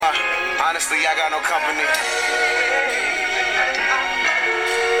Honestly, I got no company.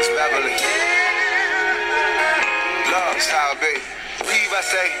 It's Beverly. Love style, baby. Leave, I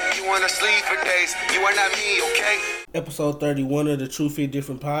say, you wanna sleep for days. You are not me, okay? Episode 31 of the Truth Hit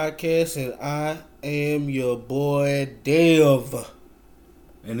Different podcast, and I am your boy, Dev.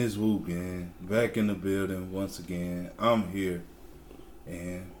 And it's Woo Gang, back in the building once again. I'm here,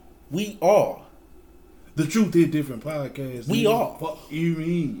 and We are. the Truth Hit Different podcast. We are. Fuck you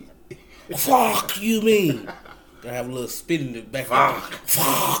mean? Fuck you mean? Gotta have a little spit in the back. Fuck.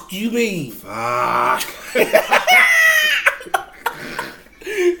 Fuck you mean? Fuck.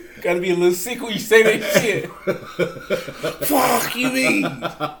 Gotta be a little sick when you say that shit. Fuck you mean?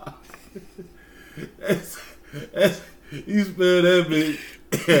 You spell that bitch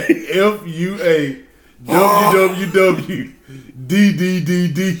FUA WWWDDDD.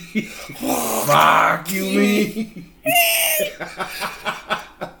 Fuck you mean?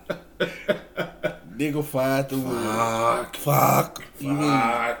 Nigga fired the word. Fuck you mean?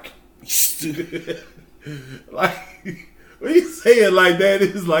 Fuck. Like, when you say it like that,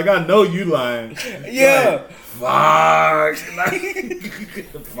 it's like I know you lying. Yeah. Like, fuck. Like,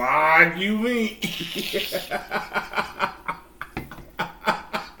 fuck you mean?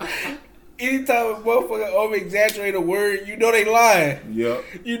 Anytime a motherfucker over exaggerate a word, you know they lying. Yep.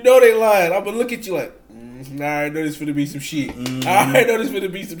 You know they lying. I'm gonna look at you like, I already know this finna be some shit. I already know this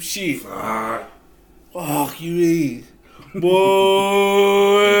finna be some shit. Fuck. Fuck you mean?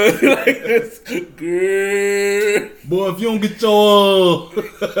 Boy. Like this. Girl. Boy, if you don't get your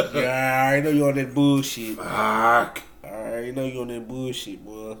Yeah, I already know you on that bullshit. fuck. I already know you on that bullshit,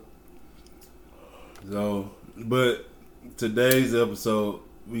 boy. So, but today's episode,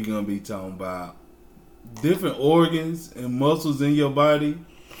 we gonna be talking about different organs and muscles in your body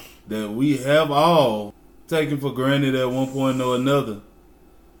that we have all taken for granted at one point or another.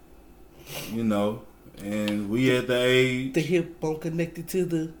 You know, and we at the age. The hip bone connected to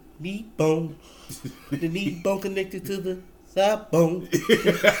the knee bone. The knee bone connected to the thigh bone.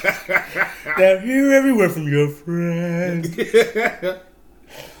 They're here everywhere from your friend.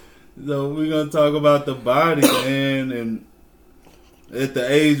 So we're gonna talk about the body, man, and at the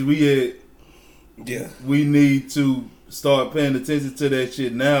age we at, Yeah. we need to start paying attention to that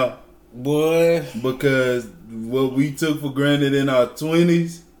shit now, Boy. because what we took for granted in our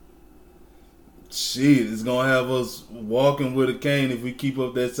 20s, shit, it's gonna have us walking with a cane if we keep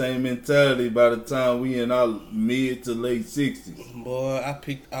up that same mentality by the time we in our mid to late 60s. Boy,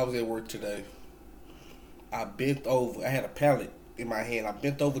 I was at work today. I bent over. I had a pallet in my hand. I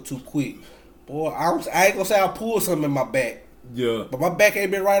bent over too quick. Boy, I ain't gonna say I pulled something in my back. Yeah. But my back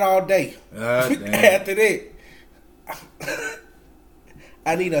ain't been right all day. Ah, damn. After that,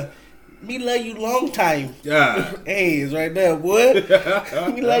 I need a me love you long time. Yeah. Hey, it's right there, boy.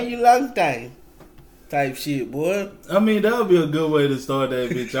 Me love you long time. Type shit, boy. I mean, that would be a good way to start that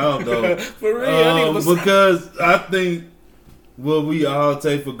bitch off, though. For real, I need to because I think what we all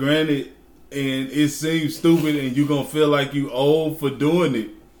take for granted, and it seems stupid, and you gonna feel like you old for doing it.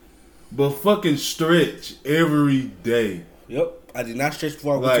 But fucking stretch every day. Yep, I did not stretch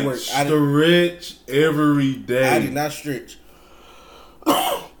before I went to work. Stretch every day. I did not stretch.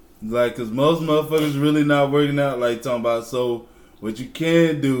 Like, cause most motherfuckers really not working out. Like talking about. So what you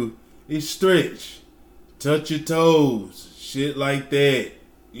can do is stretch, touch your toes, shit like that.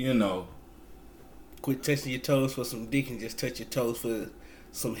 You know. Quit touching your toes for some dick and just touch your toes for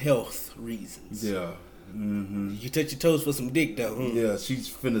some health reasons. Yeah. Mm-hmm. You touch your toes for some dick though. Yeah, she's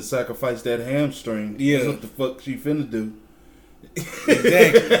finna sacrifice that hamstring. Yeah. That's what the fuck she finna do.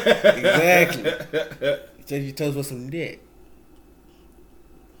 Exactly. You touch your toes for some dick.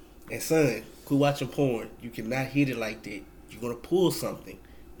 And son, quit watching porn. You cannot hit it like that. You're gonna pull something.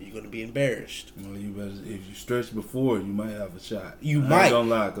 You're gonna be embarrassed. Well, you better, if you stretch before, you might have a shot. You I might. ain't gonna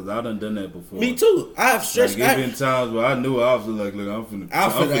lie, cause I done that before. Me too. I have stretched. Like, there been times where I knew I was like, look, I'm finna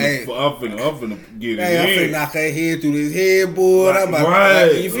get it Hey, I'm finna in. knock that head through this headboard. Like, I'm like,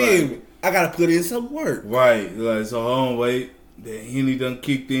 right, you feel like- me? I gotta put in some work. Right, like, so hold on, wait. The Henny done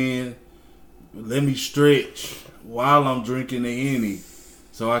kicked in. Let me stretch while I'm drinking the Henny,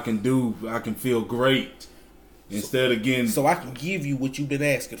 so I can feel great. Instead of getting... So I can give you what you've been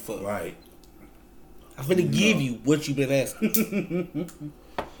asking for. Right. I'm finna give you what you've been asking.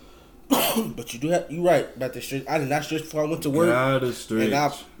 But you right about the stretch. I did not stretch before I went to work. Gotta stretch. And I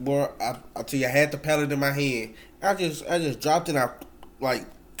tell you, I had the pallet in my hand. I just dropped it and I like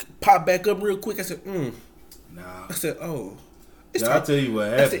popped back up real quick. I said, Nah. I said, oh. I'll tell you what I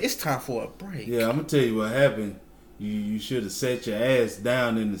happened. said, it's time for a break. Yeah, I'm gonna tell you what happened. You should have sat your ass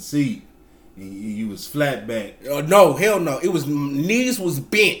down in the seat, and you was flat back. No, hell no. It was knees was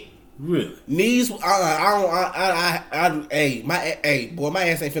bent. Really? Knees, my ass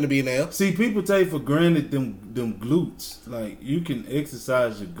ain't finna be in there. See, people take for granted them glutes. Like, you can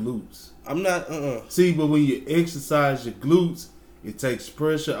exercise your glutes. I'm not, See, but when you exercise your glutes, it takes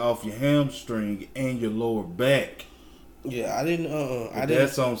pressure off your hamstring and your lower back. Yeah, I didn't,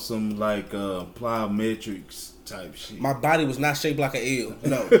 That's on some, like, plyometrics type shit. My body was not shaped like an L.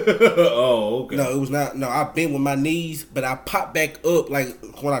 No. Oh, okay. No, it was not. No, I bent with my knees, but I popped back up. Like,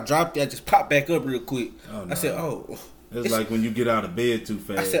 when I dropped it, I just popped back up real quick. Oh, no. I said, oh. It's like when you get out of bed too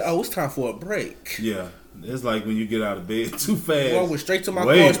fast. I said, oh, it's time for a break. Yeah. It's like when you get out of bed too fast. Boy, I went straight to my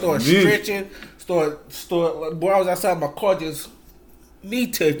car, started stretching, boy, I was outside my car just knee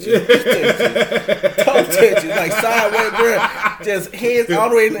touching, toe touching, like sideways, bro. Just hands all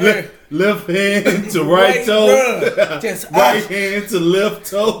the way in the air. Left hand to right toe. Bro. Just right hand to left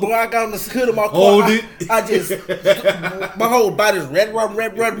toe. Boy, I got on the hood of my car. Hold it. I just, my whole body's red run.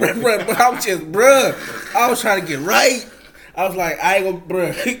 But I was just, bro, I was trying to get right. I was like, I ain't gonna,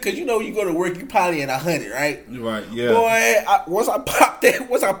 bro, because you know you go to work, you probably at 100, right? Right, yeah. Boy, once I popped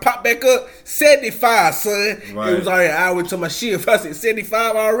back up, 75, son. Right. It was already an hour into my shift. I said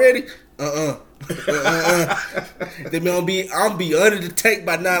 75 already. Then I'm be under the tank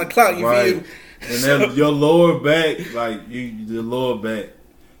by 9 o'clock. You right. feel me? And then your lower back, like the lower back,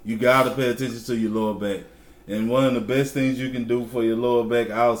 you gotta pay attention to your lower back. And one of the best things you can do for your lower back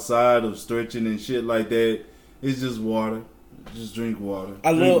outside of stretching and shit like that is just water. Just drink water.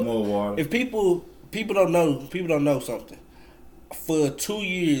 Drink more water. If people don't know something. For 2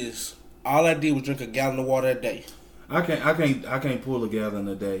 years, all I did was drink a gallon of water a day. I can't pull a gallon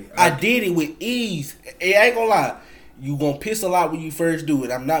a day. I did it with ease. I ain't gonna lie. You gonna piss a lot when you first do it.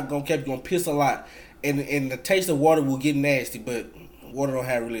 I'm not gonna keep you gonna piss a lot. And the taste of water will get nasty, but water don't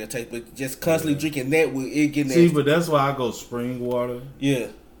have really a taste. But just constantly drinking that will it get nasty. See, but that's why I go spring water. Yeah.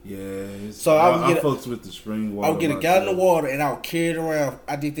 Yeah, so I fucks with the spring water. I would get a gallon of water and I would carry it around.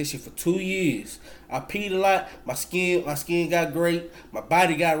 I did this shit for 2 years. I peed a lot. My skin got great. My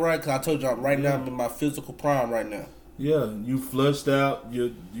body got right because I told you now I'm in my physical prime right now. Yeah, you flushed out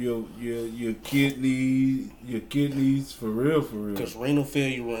your kidneys for real. Because renal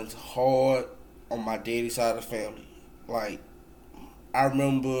failure runs hard on my daddy's side of the family. Like, I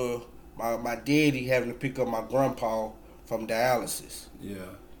remember my daddy having to pick up my grandpa from dialysis. Yeah.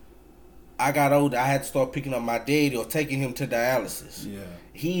 I got older. I had to start picking up my daddy or taking him to dialysis. Yeah.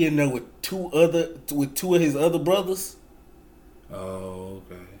 He in there with two of his other brothers. Oh,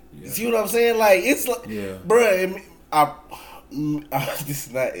 okay. Yeah. You see what I'm saying? Like, it's like, yeah, bruh.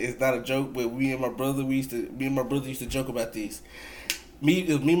 It's not a joke, but me and my brother used to joke about this. Me,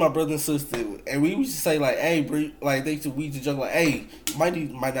 my brother and sister, and we used to say like, "Hey, bro," like we used to joke like, "Hey, might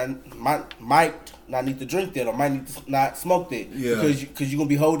not need to drink that, or might need to not smoke that, because you're gonna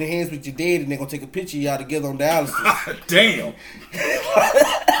be holding hands with your dad, and they're gonna take a picture of y'all together on dialysis." Damn,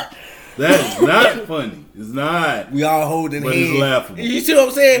 that is not funny. It's not. We all holding hands. It's laughable. You see what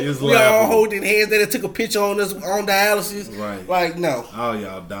I'm saying? It's we laughable. all holding hands. They took a picture on us on dialysis. Right. Like, no. All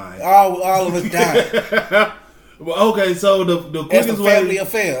y'all dying. All of us dying. Well, okay, so the quickest That's a family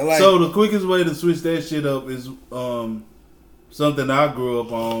affair. Like, so the quickest way to switch that shit up is something I grew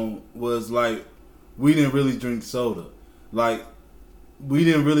up on was like we didn't really drink soda. Like we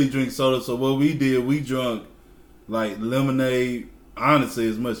didn't really drink soda, so what we did, we drunk like lemonade. Honestly,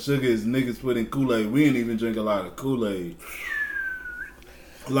 as much sugar as niggas put in Kool-Aid, we didn't even drink a lot of Kool-Aid.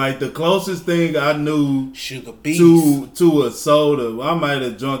 Like the closest thing I knew sugar beets to a soda, I might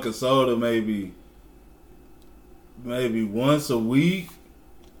have drunk a soda maybe once a week,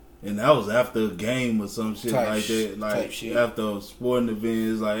 and that was after a game or some shit like that. Like after a sporting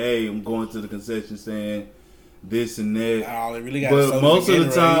event, it's like, hey, I'm going to the concession stand, this and that. But most of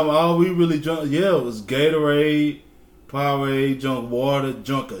the time, all we really drunk, was Gatorade, Powerade, drunk water,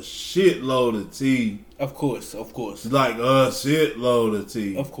 drunk a shitload of tea. Of course. Like a shitload of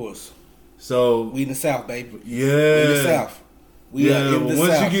tea. Of course. So we in the South, baby. Yeah. We in the South. We are in the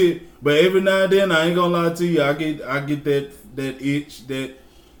South. But every now and then, I ain't gonna lie to you, I get that itch, that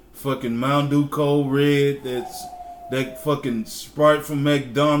fucking Mountain Dew Cold Red, that fucking Sprite from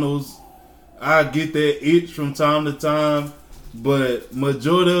McDonald's. I get that itch from time to time, but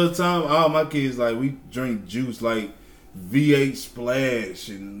majority of the time, all my kids, like, we drink juice like V8 Splash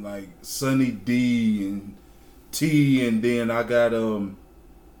and like Sunny D and tea, and then I got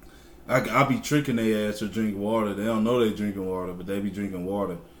I be tricking their ass to drink water. They don't know they drinking water, but they be drinking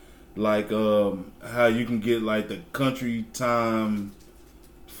water. Like how you can get like the Country Time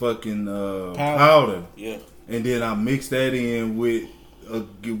fucking powder. Yeah. And then I mix that in with a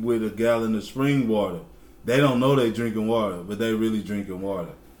gallon of spring water. They don't know they drinking water, but they really drinking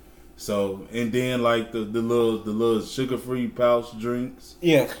water. So, and then like the little sugar free pouch drinks,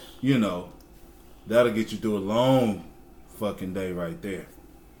 Yeah. you know, that'll get you through a long fucking day right there.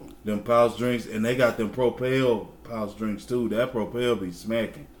 Them pouch drinks, and they got them Propel pouch drinks too. That Propel be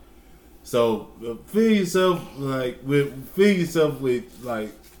smacking. So feed yourself with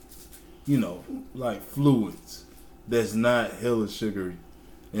like, you know, like fluids that's not hella sugary.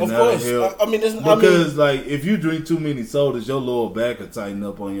 And Of that'll course. help. I mean, Because like if you drink too many sodas, your lower back will tighten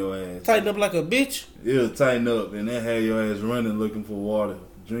up on your ass. tighten up like a bitch. It'll tighten up, and that have your ass running looking for water,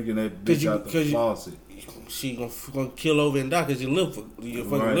 drinking that bitch out the faucet. She gonna kill over and die because your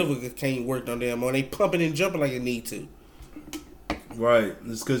fucking liver can't work no damn more. They pumping and jumping like it need to. Right,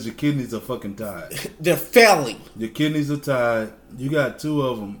 it's because your kidneys are fucking tired. They're failing. Your kidneys are tired. You got two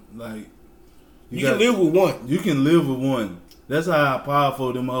of them. Like you can live with one. You can live with one. That's how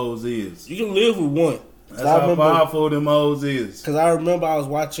powerful them hoes is. You can live with one. That's how powerful them hoes is. Because I remember I was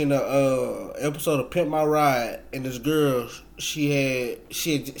watching a episode of Pimp My Ride, and this girl, she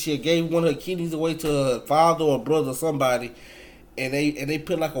had gave one of her kidneys away to her father or brother or somebody, and they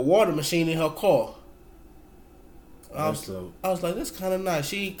put like a water machine in her car. I was like, that's kind of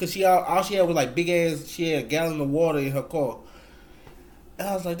nice. All she had was like big ass. She had a gallon of water in her car, and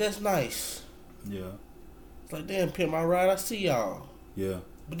I was like, that's nice. Yeah. It's like, damn, Pimp My Ride, I see y'all. Yeah.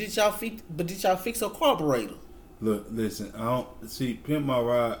 But did y'all fix her carburetor? Look, listen, I don't see Pimp My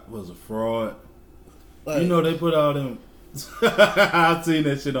Ride was a fraud. Like, you know they put all them. I've seen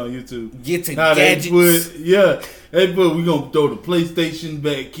that shit on YouTube. Get to how gadgets. They put we gonna throw the PlayStation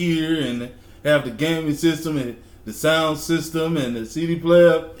back here and have the gaming system and the sound system and the CD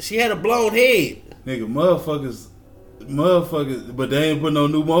player. She had a blown head. Nigga, motherfuckers, but they ain't put no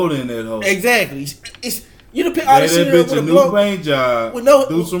new motor in that hoe. Exactly. It's you done that bitch a new paint job.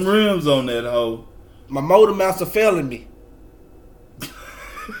 Do some rims on that hoe. My motor mounts are failing me.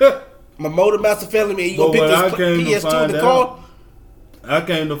 My motor mounts are failing me. You gonna pick this PS2 in the car? I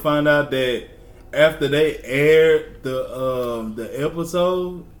came to find out that after they aired the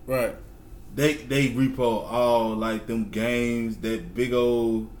episode, right? They repo all like them games, that big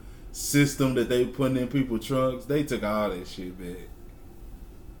old system that they putting in people's trunks. They took all that shit back.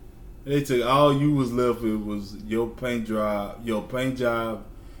 They took all you was left with was your paint job,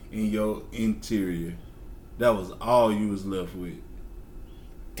 and your interior. That was all you was left with.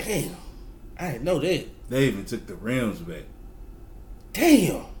 Damn, I didn't know that. They even took the rims back.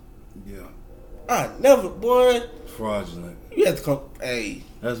 Damn. Yeah. I never, boy. Fraudulent. You have to come. Hey.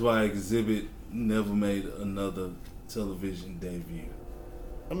 That's why Exhibit never made another television debut.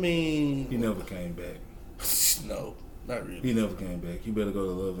 I mean, he never came back. No, not really. He never came back. He better go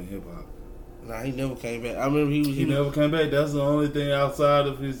to Love and Hip Hop. Nah, he never came back. I remember he never came back. That's the only thing outside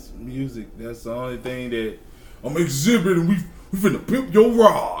of his music. That's the only thing that I'm Exhibit and we finna pimp your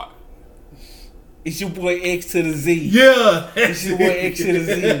ride. It's your boy X to the Z. Yeah, it's your boy X to the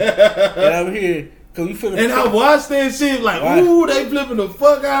Z. And I'm here because we finna. And I watched that shit like, ooh, they flipping the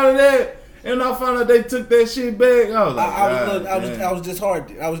fuck out of that. And I found out they took that shit back. I was like, I was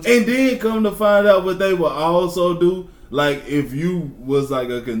disheartened. And then come to find out what they would also do. Like if you was like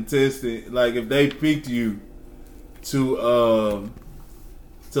a contestant, like if they picked you to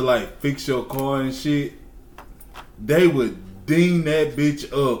like fix your car and shit, they would ding that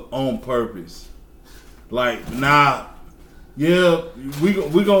bitch up on purpose. Like, nah, yeah,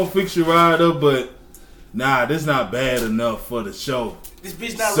 we gonna fix your ride up, but nah, this not bad enough for the show. This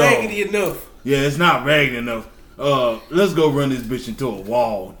bitch not raggedy enough. Yeah, it's not raggedy enough. Let's go run this bitch into a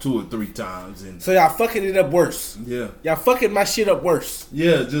wall 2 or 3 times. And so y'all fucking it up worse. Yeah. Y'all fucking my shit up worse.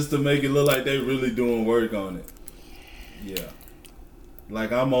 Yeah, just to make it look like they really doing work on it. Yeah.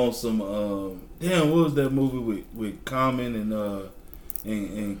 Like I'm on some damn, what was that movie with Common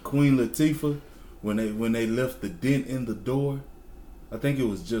and Queen Latifah when they left the dent in the door? I think it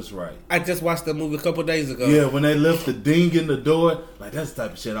was Just Right. I just watched that movie a couple days ago. Yeah, when they left the ding in the door, like that's the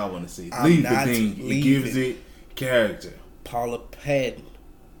type of shit I want to see. Leave the ding. It gives it character. Paula Patton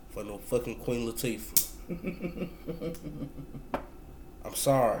for no fucking Queen Latifah. I'm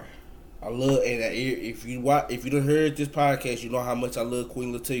sorry. I love, and if you done heard this podcast, you know how much I love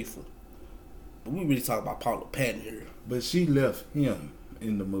Queen Latifah. But we really talking about Paula Patton here. But she left him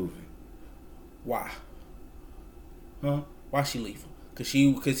in the movie. Why? Huh? Why she leave him? Cause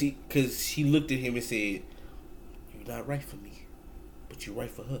she looked at him and said, "You're not right for me, but you're right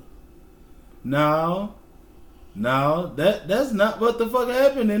for her." No, that's not what the fuck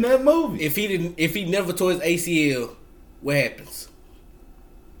happened in that movie. If he never tore his ACL, what happens?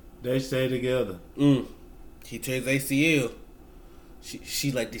 They stay together. He tore his ACL.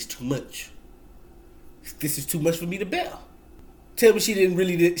 She like, this too much. This is too much for me to bear. Tell me she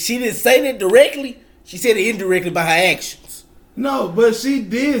didn't say that directly. She said it indirectly by her actions. No, but she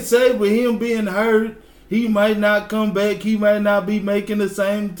did say with him being hurt, he might not come back. He might not be making the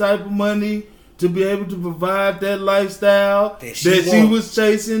same type of money to be able to provide that lifestyle that she was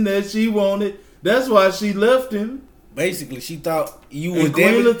chasing, that she wanted. That's why she left him. Basically, she thought you were.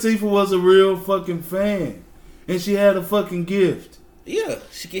 Queen Latifah was a real fucking fan, and she had a fucking gift. Yeah,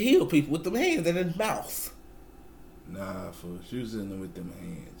 she can heal people with them hands and her mouth. Nah, fool. She was hitting them with them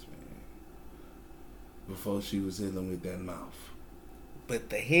hands, man. Before she was hitting them with that mouth. But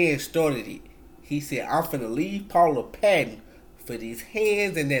the hands started it. He said, I'm finna leave Paula Patton for these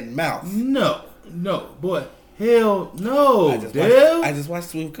hands and that mouth. No, boy. Hell no, I just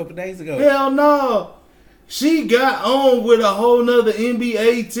watched it a couple days ago. Hell no. She got on with a whole nother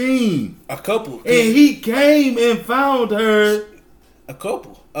NBA team. A couple. And he came and found her. A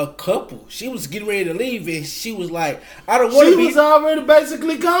couple. She was getting ready to leave and she was like, I don't want to be. She was already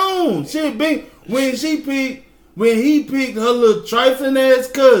basically gone. She had been, when he picked her little trifling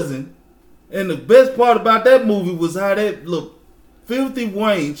ass cousin. And the best part about that movie was how that little filthy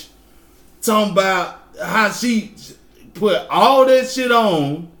wench talking about how she put all that shit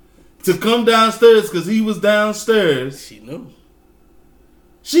on to come downstairs because he was downstairs. She knew.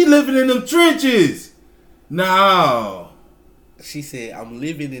 She living in them trenches. No. She said, I'm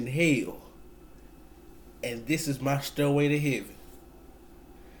living in hell. And this is my stairway to heaven.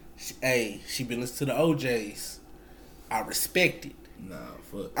 She been listening to the OJs. I respect it. Nah,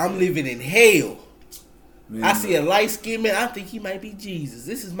 fuck. I'm living in hell. Man, I see a light-skinned man. I think he might be Jesus.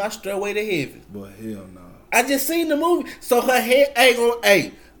 This is my stairway to heaven. Boy, hell no. I just seen the movie. So her head ain't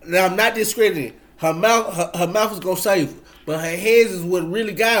gonna. Now I'm not discrediting her mouth. Her mouth is gonna save her, but her hands is what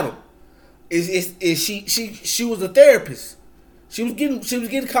really got him. She was a therapist. She was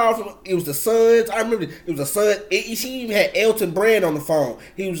getting called from. It was the Suns. I remember it was the Sun. She even had Elton Brand on the phone.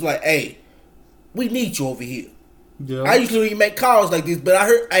 He was like, "Hey, we need you over here." Yeah. I usually don't even make calls like this, but I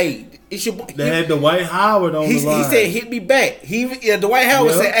heard, "Hey, it's your boy." They had Dwight Howard on the line. He said, "Hit me back." Dwight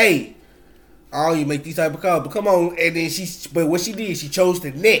Howard said, "Hey, oh, you make these type of calls, but come on." And then but what she did, she chose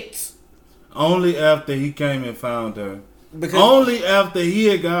the Nets. Only after he came and found her. Only after he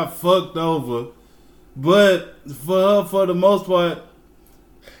had got fucked over. But for her, for the most part,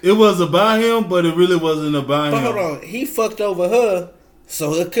 it was about him, but it really wasn't about him. But hold on, he fucked over her,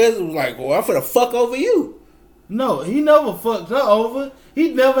 so her cousin was like, "Well, I'm finna fuck over you." No, he never fucked her over.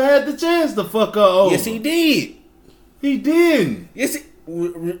 He never had the chance to fuck her over. Yes, he did. He didn't. Yes,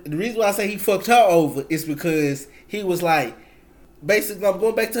 the reason why I say he fucked her over is because he was like, basically, I'm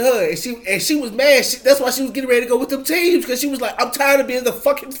going back to her, and she was mad. That's why she was getting ready to go with them teams, because she was like, I'm tired of being the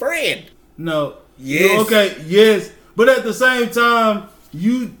fucking friend. No. Yes. Okay. Yes, but at the same time,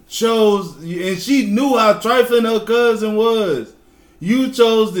 you chose, and she knew how trifling her cousin was. You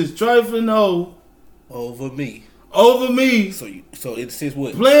chose this trifling hoe over me. So in a sense,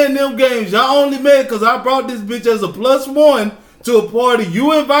 what? Playing them games. Y'all only met because I brought this bitch as a +1 to a party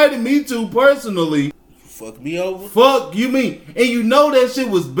you invited me to personally. Fuck me over? Fuck you mean. And you know that shit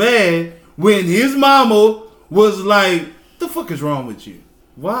was bad when his mama was like, the fuck is wrong with you?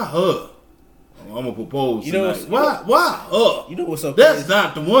 Why her? I'm gonna propose tonight. Why her? You know what's up? That's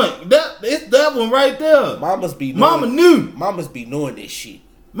not the one. It's that one right there. Mamas be knowing. Mama knew. Mamas be knowing this shit.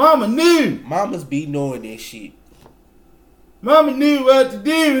 Mama knew. Mamas be knowing this shit. Mama knew what to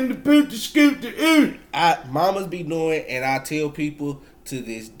do and to put the scoop to eat. Mamas be knowing, and I tell people to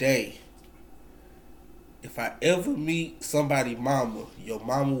this day, if I ever meet somebody mama, your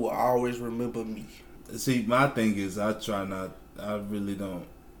mama will always remember me. See, my thing is I really don't.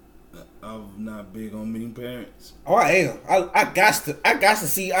 I'm not big on meeting parents. Oh, I am. I got to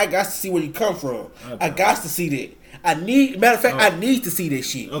see where you come from. I got to see that. I need to see that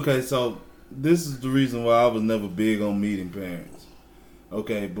shit. Okay, so this is the reason why I was never big on meeting parents.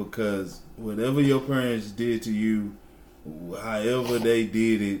 Okay, because whatever your parents did to you, however they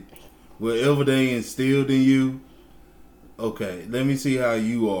did it, whatever they instilled in you, okay, let me see how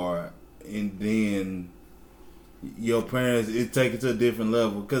you are, and then your parents, it take it to a different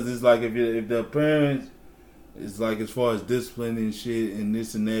level. Because it's like if the parents, it's like as far as discipline and shit and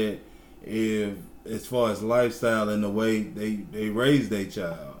this and that, if as far as lifestyle and the way they raise their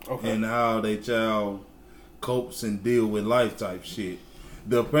child, okay, and how their child copes and deal with life type shit.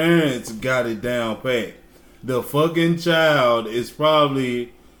 The parents got it down pat. The fucking child is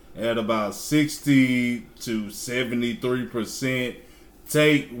probably at about 60 to 73%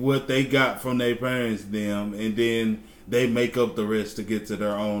 take what they got from their parents, them, and then they make up the rest to get to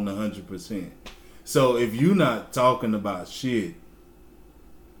their own 100%. So if you're not talking about shit,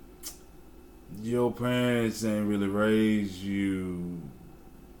 your parents ain't really raised you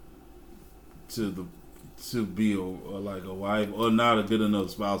to be like a wife or not a good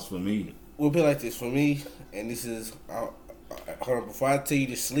enough spouse for me. We'll be like this for me, and this is hold on, before I tell you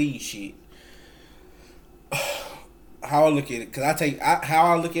the sleeve shit. How I look at it, cause I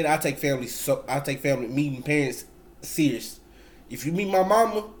take family. So I take family meeting parents serious. If you meet my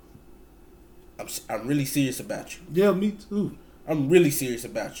mama, I'm really serious about you. Yeah, me too. I'm really serious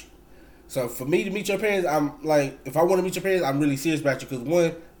about you. So for me to meet your parents, I'm like, if I want to meet your parents, I'm really serious about you. Cause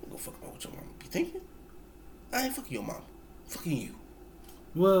one, I'm gonna fuck about what your mama be thinking. I ain't fucking your mama, fucking you.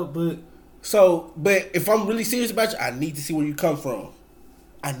 Well, but if I'm really serious about you, I need to see where you come from.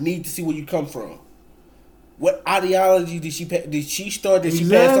 I need to see where you come from. What ideology did she start? Did she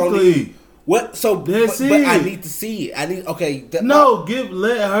pass on to you? What? So, but I need to see it. I need. Okay.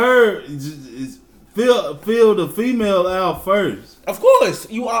 Let her feel the female out first. Of course,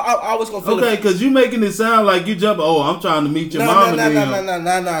 I was gonna feel. Okay, because you making it sound like you jump. Oh, I'm trying to meet your mom.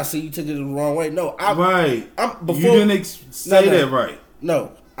 No. See, you took it the wrong way. No, you didn't say that right.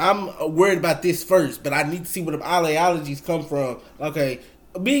 No, I'm worried about this first, but I need to see where the ideologies come from. Okay,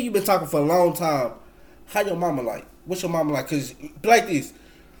 me and you been talking for a long time. How your mama like? What's your mama like? Cause like this,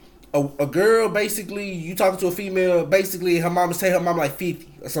 a girl basically, you talking to a female, basically her mama say her mama like 50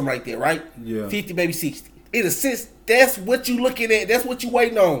 or something like that, right? Yeah. 50, maybe 60. In a sense, that's what you looking at. That's what you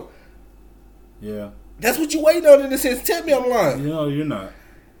waiting on. Yeah. That's what you waiting on in a sense. Tell me I'm lying. No, you're not.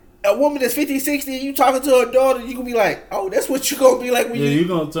 A woman that's 50, 60, you talking to her daughter, you gonna be like, oh, that's what you gonna be like when you're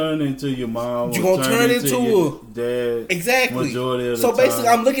gonna turn into your mom. You gonna turn into your dad. Exactly. Majority of the so basically,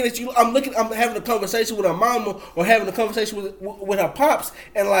 time. I'm looking at you. I'm having a conversation with her mama or having a conversation with her pops,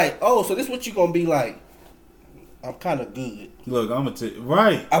 and like, oh, so this what you gonna be like? I'm kind of good. Look, I'm gonna tell you,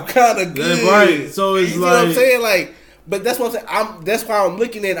 right. I'm kind of good. That's right. So it's you know what I'm saying? Like, but that's what I'm saying. That's why I'm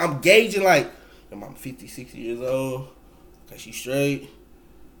looking at. I'm gauging like, I'm 50, 60 years old. Okay, she's straight.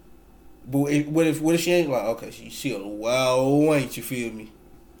 But what if she ain't like, okay, she a wild old wench, you feel me?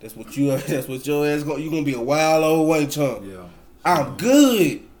 That's what your ass you gonna be a wild old wench, huh? Yeah. I'm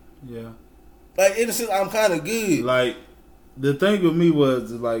good. Yeah. Like in a sense, I'm kind of good. Like the thing with me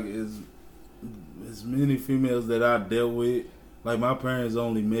was like as many females that I dealt with, like my parents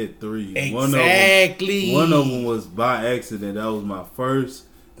only met 3. Exactly. One of them was by accident. That was my first.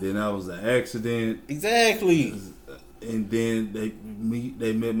 Then that was an accident. Exactly. And then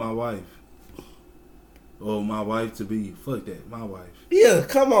they met my wife. Or my wife to be. Fuck that. My wife. Yeah,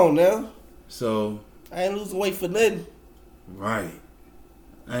 come on now. So I ain't losing weight for nothing. Right.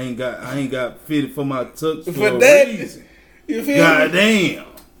 I ain't got fitted for my tux for a that reason. You feel me? God damn.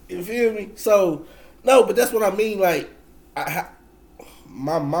 You feel me? So no, but that's what I mean. Like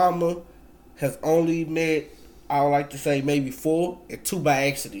my mama has only met, I would like to say maybe 4 and 2 by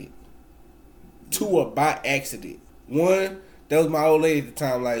accident. 2 are by accident. One, that was my old lady at the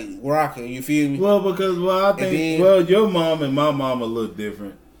time, like rocking. You feel me? Well, because I think your mom and my mama look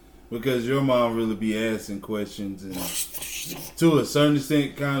different because your mom really be asking questions and to a certain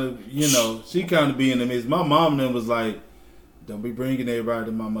extent, kind of she kind of be in the midst. My mom then was like, "Don't be bringing everybody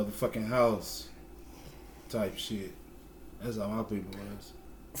to my motherfucking house," type shit. That's how my people was.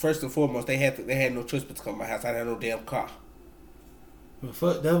 First and foremost, they had no choice but to come to my house. I didn't have no damn car. But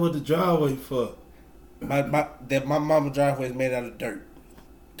fuck, that was the driveway for. My mama driveway is made out of dirt.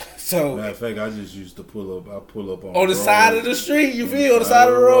 So matter of fact, I just used to pull up. I pull up on the side of the street. You feel on the side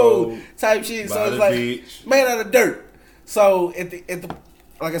of the road type shit. So it's like beach. Made out of dirt. So at the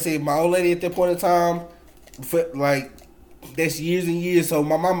like I said, my old lady at that point in time, like that's years and years. So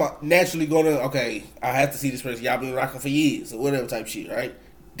my mama naturally gonna I have to see this person. Y'all been rocking for years or whatever type shit, right?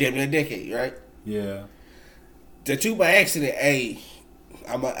 Damn near a decade, right? Yeah. The 2 by accident. Hey,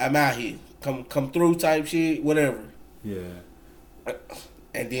 I'm out here. Come through type shit, whatever. Yeah.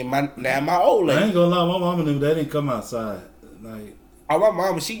 And then my old lady. I ain't gonna lie, my mama and them, they didn't come outside. Like my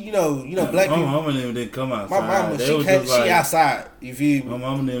mama, she you know black people. My mama and them didn't come outside. My mama, she outside. You feel me? My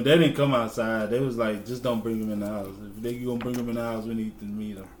mama and them, they didn't come outside. They was like, just don't bring them in the house. If they gonna bring them in the house, we need to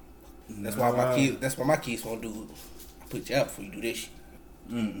meet them. That's why my kids won't do. I put you out before you do this shit.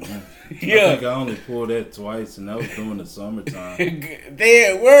 Mm-hmm. Yeah. I think I only pulled that twice, and that was during the summertime. They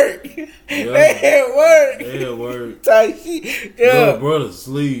at work. Yeah. They at work. Type shit. Yeah. Little brother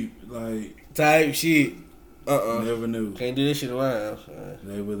sleep. Like. Type shit. Never knew. Can't do this shit around.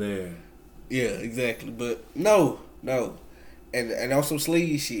 They were there. Yeah, exactly. But no. And on some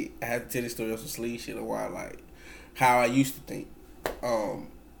sleaze shit, I had to tell this story on some sleaze shit a while, like how I used to think.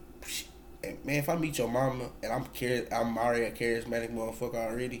 Man, if I meet your mama and I'm already a charismatic motherfucker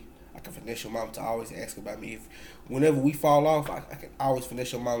already, I can finesse your mama to always ask about me. Whenever we fall off, I can always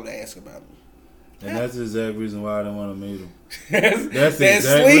finesse your mama to ask about me. And that's the exact reason why I don't want to meet him. That's the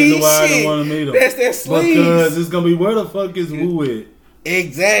exact reason why I don't want to meet him. That's that sleaze. Because it's going to be, where the fuck is Woo at?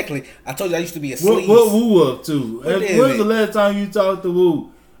 Exactly. I told you I used to be a sleaze. What Woo up to? What When's the last time you talked to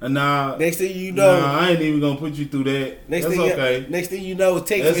Woo? And next thing you know, I ain't even going to put you through that. That's okay. Next thing you know,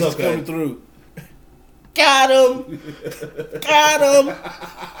 text message coming through. Got him. Got him.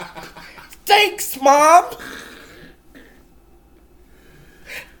 Thanks, Mom.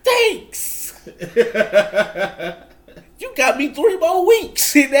 Thanks. You got me 3 more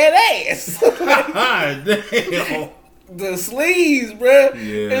weeks in that ass. Damn. The sleeves, bruh.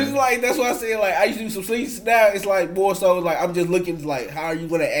 Yeah. It's like, that's why I say, like, I used to do some sleeves. Now it's like more so like I'm just looking like, how are you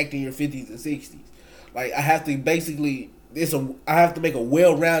gonna act in your 50s and 60s? Like, I have to basically I have to make a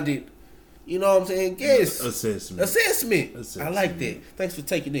well-rounded, you know what I'm saying? Guess assessment. I like that. Thanks for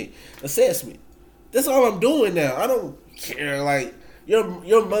taking it. Assessment. That's all I'm doing now. I don't care. Like,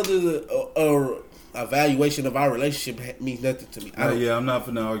 your mother's evaluation of our relationship means nothing to me. I'm not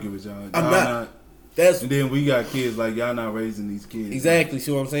finna argue with y'all. I'm not. And then we got kids, like, y'all not raising these kids. Exactly.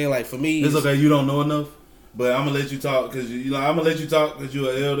 See what I'm saying? Like, for me, it's okay. You don't know enough, but I'm gonna let you talk because I'm gonna let you talk because you're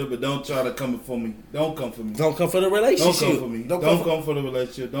an elder. But don't try to come for me. Don't come for me. Don't come for the relationship. Don't come for me. Don't come for the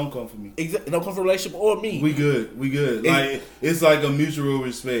relationship. Don't come for me. Don't come for the relationship or me. We good. Like, it's like a mutual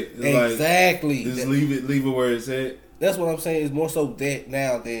respect. It's exactly. Like, just leave it where it's at. That's what I'm saying. It's more so that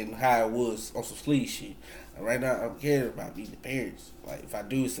now than how it was on some sleaze shit. And right now, I'm caring about being the parents. Like, if I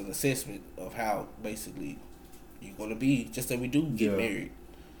do, it's an assessment of how basically you're gonna be. Just that we do get married.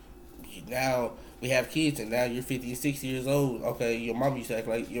 Now we have kids, and now you're 50 and 60 years old. Okay, your mama used to act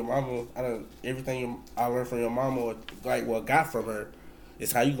like your mama. Everything I learned from your mama, or like what I got from her,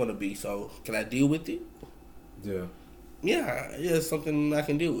 is how you gonna be. So can I deal with it? Yeah. Yeah, it's something I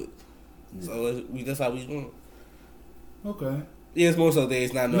can deal with. Yeah. So that's how we doing. Okay. Yeah, it's more so that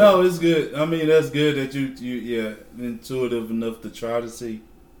it's not. No, it's good. I mean, that's good that you intuitive enough to try to see.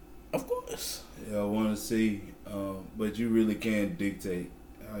 Of course. Yeah, I want to see, but you really can't dictate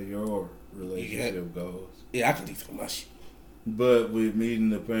how your relationship goes. Yeah, I can dictate my shit. But with meeting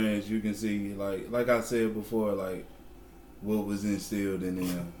the parents, you can see, like I said before, like, what was instilled in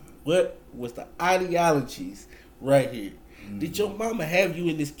them. What was the ideologies right here? Mm-hmm. Did your mama have you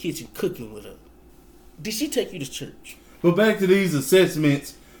in this kitchen cooking with her? Did she take you to church? But back to these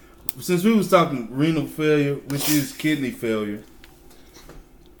assessments, since we was talking renal failure, which is kidney failure,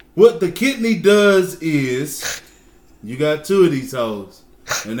 what the kidney does is, you got 2 of these hoes,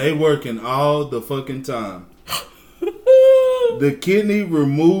 and they working all the fucking time. The kidney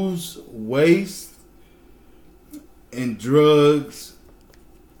removes waste and drugs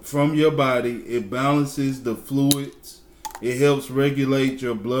from your body. It balances the fluids. It helps regulate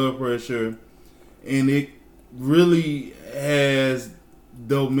your blood pressure, and it really has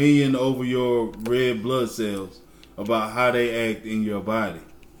dominion over your red blood cells about how they act in your body.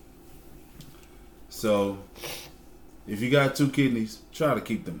 So, if you got 2 kidneys, try to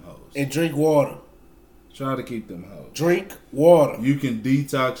keep them hoes. And drink water. Try to keep them hoes. Drink water. You can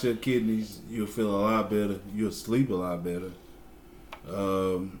detox your kidneys. You'll feel a lot better. You'll sleep a lot better.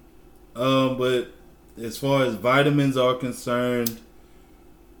 But as far as vitamins are concerned,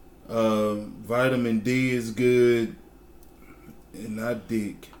 vitamin D is good, and not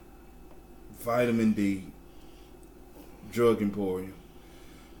dick. Vitamin D, Drug Emporium.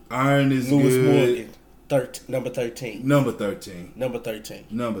 Iron is Lewis good. Morgan, number 13. Number 13.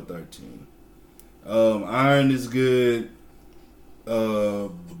 Iron is good.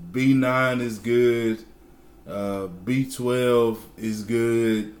 B9 is good. B12 is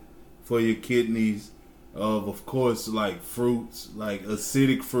good for your kidneys. Of course, like fruits, like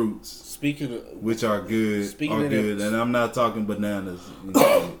acidic fruits. Speaking of, which are good, and I'm not talking bananas.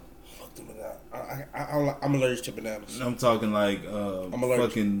 Fuck the banana. I'm allergic to bananas. I'm talking like I'm allergic.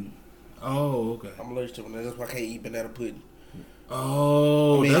 Fucking. Oh, okay. I'm allergic to bananas. That's why I can't eat banana pudding.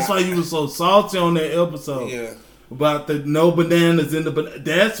 Oh, that's why you were so salty on that episode. Yeah. About the no bananas in the banana.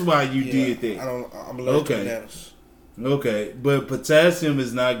 That's why you did that. I'm allergic to bananas. Okay, but potassium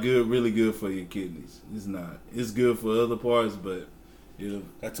is not good. Really good for your kidneys. It's not. It's good for other parts, but it'll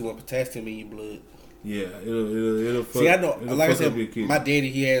got too much potassium in your blood. Yeah, it'll fuck. See, I know. Like I said, my daddy,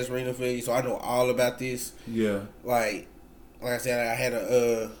 he has renal failure, so I know all about this. Yeah. Like I said, I had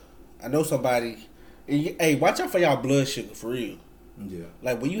I know somebody. Hey, watch out for y'all blood sugar for real. Yeah.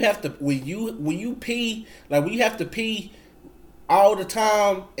 Like when you have to, when you pee, like when you have to pee all the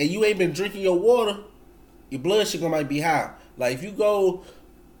time, and you ain't been drinking your water, your blood sugar might be high. Like if you go,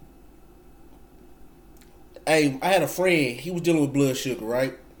 hey, I had a friend. He was dealing with blood sugar,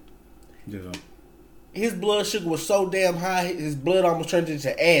 right? Yeah. His blood sugar was so damn high, his blood almost turned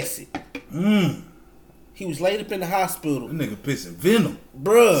into acid. He was laid up in the hospital. That nigga pissing venom.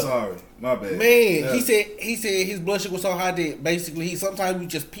 Bruh. Sorry, my bad. Man, he said his blood sugar was so high that basically he sometimes would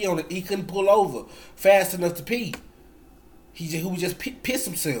just pee on it. He couldn't pull over fast enough to pee. He would just piss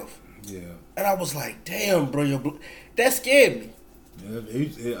himself. Yeah. And I was like, damn, bro, that scared me.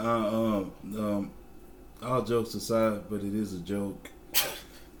 Yeah, all jokes aside, but it is a joke.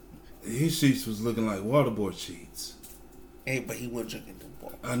 His sheets was looking like waterboard sheets. Hey, but he wasn't drinking the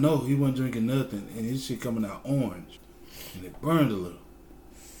water. I know he wasn't drinking nothing, and his shit coming out orange, and it burned a little.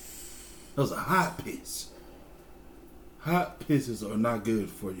 That was a hot piss. Hot pisses are not good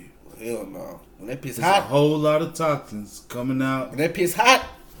for you. Hell no. When that piss There's hot, a whole lot of toxins coming out. when that piss hot,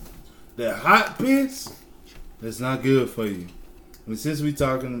 That hot piss, that's not good for you. And since we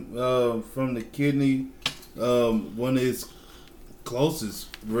talking from the kidney, one of its closest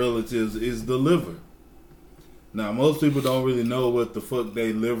relatives is the liver. Now, most people don't really know what the fuck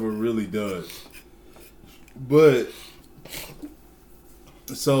their liver really does. But,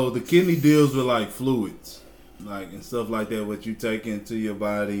 so the kidney deals with like fluids, like and stuff like that, what you take into your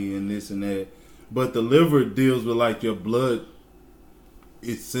body and this and that. But the liver deals with like your blood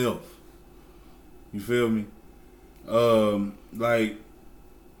itself. You feel me? Like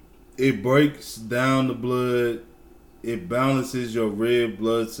it breaks down the blood. It balances your red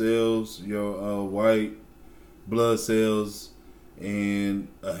blood cells, your white blood cells, and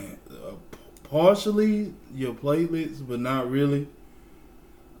partially your platelets, but not really.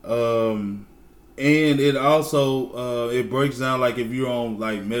 And it also it breaks down like if you're on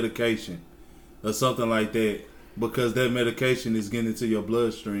like medication or something like that, because that medication is getting into your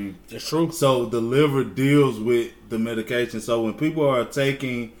bloodstream. that's true. So the liver deals with the medication. So when people are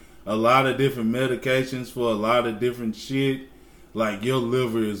taking a lot of different medications for a lot of different shit, like your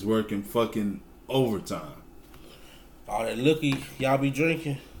liver is working fucking overtime. All that liquor y'all be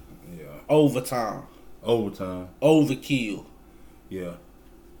drinking, Yeah. overtime, overkill. Yeah.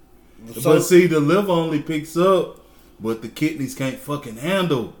 So, But see, the liver only picks up, but the kidneys can't fucking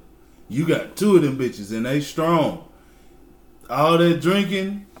handle. You got two of them bitches and they strong. All that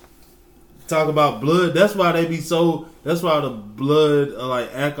drinking, talk about blood. That's why they be so. That's why the blood,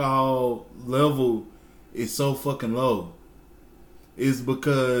 like alcohol level, is so fucking low. Is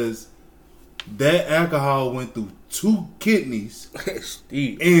because that alcohol went through two kidneys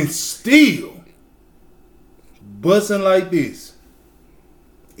Steve, and still busting like this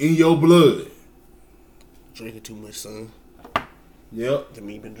in your blood. drinking too much, son. Yep. To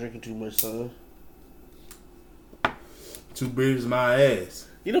me, been drinking too much, son. 2 beers my ass.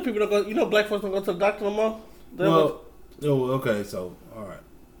 You know people don't go. You know black folks don't go to the doctor no more. Okay, so all right.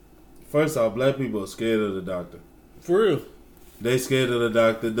 First off, black people are scared of the doctor. For real. They scared of the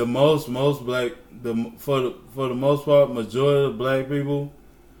doctor. The most black, for the most part, majority of black people,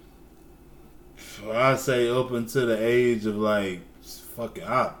 I say up until the age of like fucking,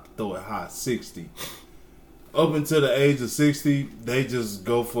 I throw it high 60. Up until the age of 60, they just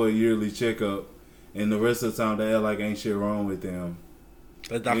go for a yearly checkup, and the rest of the time they act like ain't shit wrong with them.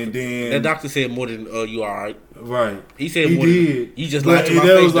 That doctor, And then- that doctor said more than you all right. Right. He said he more did. Than, you just But lied to my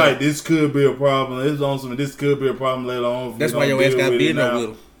that face. was like, though. this could be a problem. It's on some. This could be a problem later on. If we That's why don't your ass deal got with it been there now. with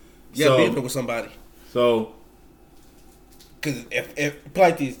him. You got been there with somebody. So Because if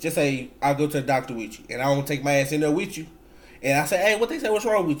like this, just say I go to the doctor with you, and I don't take my ass in there with you, and I say, hey, what they say? What's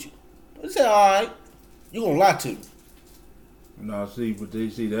wrong with you? They say, all right. You gonna lie to me? no, see, but they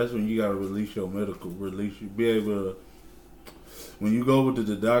see that's when you gotta release your medical. You be able to. When you go to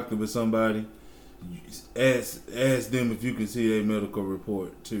the doctor with somebody, you ask them if you can see their medical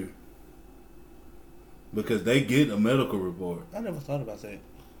report too, because they get a medical report. I never thought about that.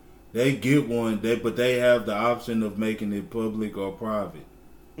 They get one, but they have the option of making it public or private.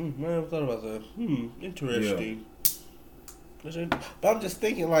 I never thought about that. Interesting. But I'm just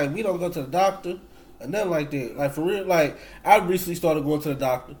thinking, like, we don't go to the doctor or nothing like that. Like, for real, like, I recently started going to the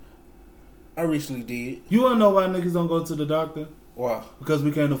doctor. I recently did. You wanna know why niggas don't go to the doctor? Why? Because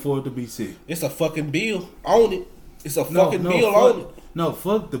we can't afford to be sick. It's a fucking bill. Own it. It's a fucking bill. fuck, Own it. No,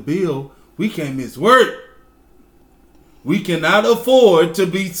 fuck the bill. We can't miss work. We cannot afford to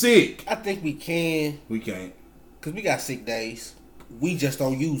be sick. I think we can, We can't. because we got sick days. We just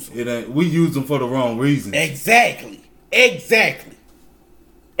don't use them. It ain't. We use them for the wrong reasons. Exactly.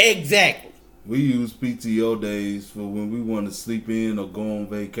 We use PTO days for when we want to sleep in or go on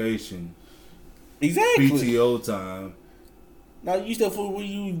vacation. Exactly. PTO time. Now you still for when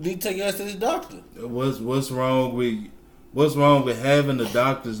you need to take your ass to the doctor. What's wrong with having the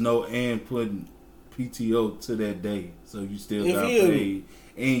doctors know and putting PTO to that day, so you still You got feel me? paid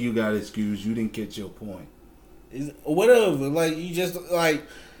and you got excused. You didn't catch your point. Whatever. Like you just like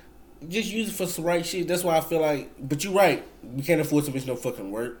just use it for some right shit. That's why I feel like. But you're right. We can't afford to miss no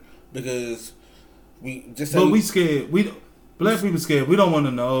fucking work because we just. But we scared. Black people scared. We don't want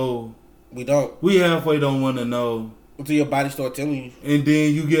to know. We don't. We halfway don't want to know. Until your body start telling you. And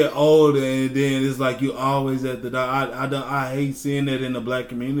then you get older, and then it's like you always at the doctor. I hate seeing that in the black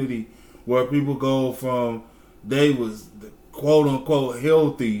community where people go from they was quote unquote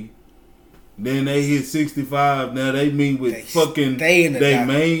healthy, then they hit 65. Now they meet with their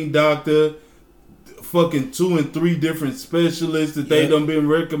main doctor, fucking 2 and 3 different specialists that they done been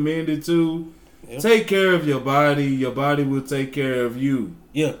recommended to. Yep. Take care of your body. Your body will take care of you.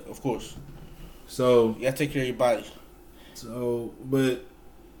 Yeah, of course. So you gotta take care of your body. So,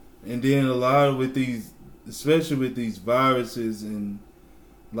 and then a lot with these, especially with these viruses and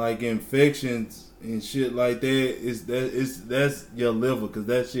like infections and shit like that, that's your liver because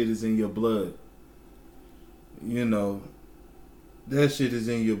that shit is in your blood. You know, that shit is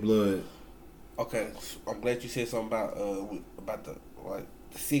in your blood. Okay, I'm glad you said something about the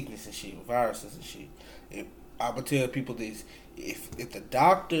sickness and shit, viruses and shit. I would tell people this: if the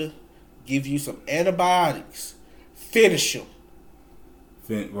doctor gives you some antibiotics, finish them.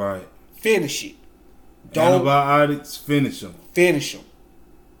 Right. Finish it. Antibiotics, finish them. Finish them.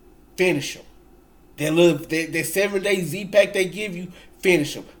 Finish them. That 7-day Z-Pack they give you,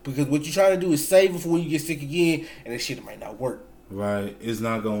 finish them. Because what you're trying to do is save it for when you get sick again, and that shit might not work. Right. It's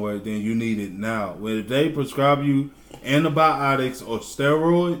not going to work. Then you need it now. Well, if they prescribe you antibiotics or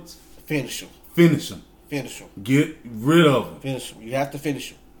steroids, finish them. Finish them. Finish them. Get rid of them. Finish them. You have to finish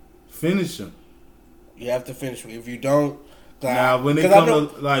them. Finish them. You have to finish them. If you don't... Now, when it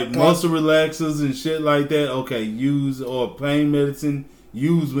comes to like muscle relaxers and shit like that, okay, use or pain medicine,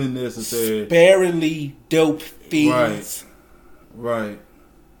 use when necessary. Sparingly dope fiends. Right.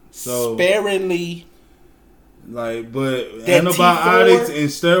 So sparingly. Like, but antibiotics and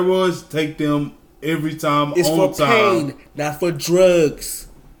steroids, take them every time. It's on for time. pain, not for drugs.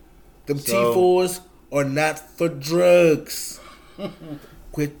 Them T4s are not for drugs.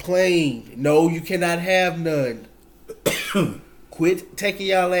 Quit playing. No, you cannot have none. Quit taking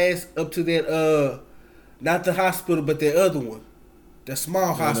y'all ass up to that not the hospital but the other one, the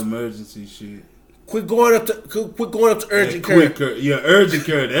small hospital. Emergency shit. Quit going up to urgent care. Yeah, urgent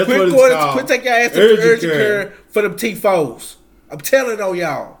care. That's what it's called. Quit taking your ass up to urgent care for them T4s. I'm telling on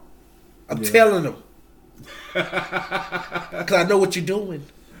y'all. I'm telling them. Cause I know what you're doing.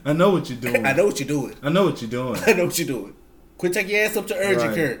 I know what you're doing. I know what you're doing. I know what you're doing. I know what you're doing. Quit taking your ass up to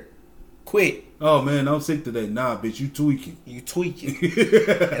urgent care. Quit. Oh man, I'm sick today. Nah, bitch, you tweaking. You tweaking.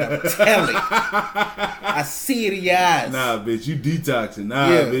 And I'm telling. I see it in your eyes. Nah, bitch, you detoxing. Nah,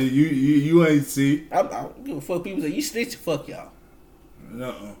 bitch, you ain't see. I don't give a fuck. People say you snitching. Fuck y'all.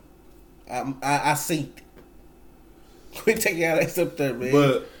 I seen it. Quit taking y'all ass up there, man.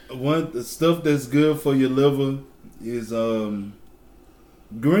 But the stuff that's good for your liver is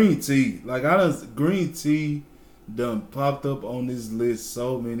green tea. Like green tea done popped up on this list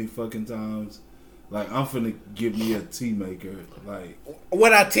so many fucking times. Like, I'm finna give me a tea maker. Like,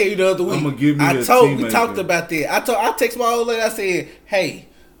 what I tell you the other week, I'm gonna give me a tea maker. We talked about that. I text my old lady. I said, "Hey,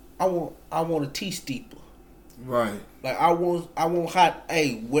 I want a tea steeper." Right. Like I want hot.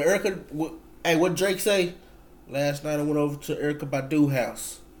 Hey, what Drake say? Last night I went over to Erykah Badu's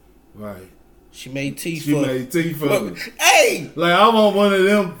house. Right. She made tea for me. Hey! Like, I want one of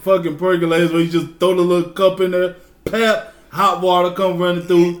them fucking percolators where you just throw the little cup in there, pap, hot water come running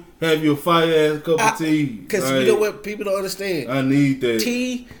through, have your fire ass cup of tea. Because you know what people don't understand? I need that.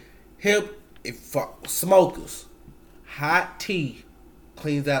 Tea help smokers. Hot tea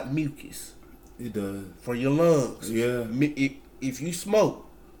cleans out mucus. It does. For your lungs. Yeah. If you smoke,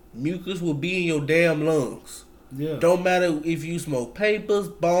 mucus will be in your damn lungs. Yeah. Don't matter if you smoke papers,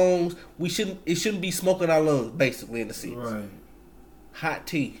 bones. It shouldn't be smoking our lungs, basically, in the sense. Right. Hot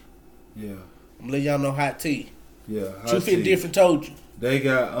tea. Yeah. I'm letting y'all know hot tea. Yeah. Truth and Different told you. They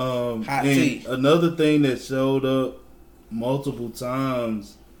got hot tea. Another thing that showed up multiple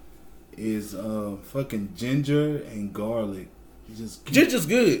times is fucking ginger and garlic. Ginger's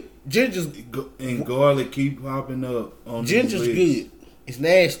good. And garlic keep popping up on Ginger's good. It's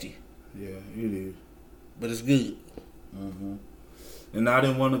nasty. Yeah, it is. But it's good. Mm-hmm. And I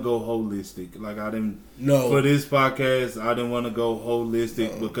didn't want to go holistic. Like, I didn't... No. For this podcast, I didn't want to go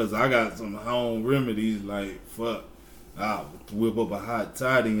holistic because I got some home remedies. Like, fuck. I'll whip up a hot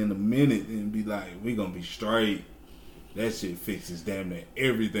toddy in a minute and be like, we gonna be straight. That shit fixes damn near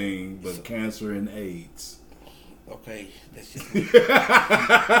everything but cancer and AIDS. Okay. That's just...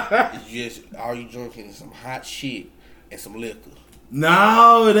 it's just... All you drinking is some hot shit and some liquor.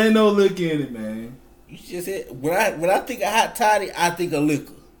 No, it ain't no liquor in it, man. You just said when I think of hot toddy, I think of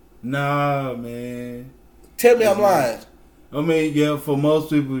liquor. Nah, man. Tell me I'm lying. I mean, yeah, for most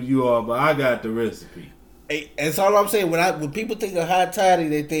people you are, but I got the recipe. Hey, that's all I'm saying. When people think of hot toddy,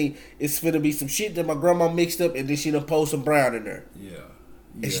 they think it's finna be some shit that my grandma mixed up and then she done pour some brown in there. Yeah.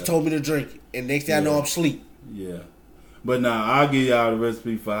 And she told me to drink it. And next thing I know, I'm asleep. Yeah. But nah, I'll give y'all the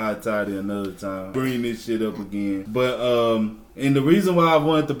recipe for hot toddy another time. Bring this shit up again. But and the reason why I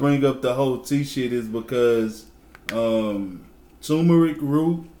wanted to bring up the whole tea shit is because turmeric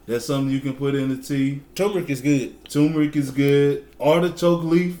root, that's something you can put in the tea. Turmeric is good. Turmeric is good. Artichoke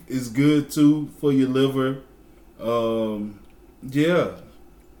leaf is good too for your liver. Yeah.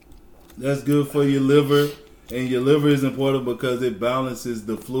 That's good for your liver. And your liver is important because it balances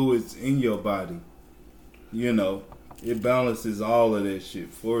the fluids in your body. You know, it balances all of that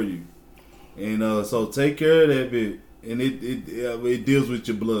shit for you. And so take care of that bit. And it deals with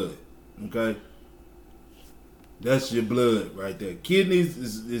your blood. Okay? That's your blood right there. Kidneys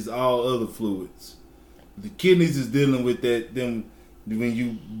is all other fluids. The kidneys is dealing with them when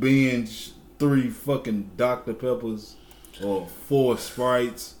you binge 3 fucking Dr. Peppers or 4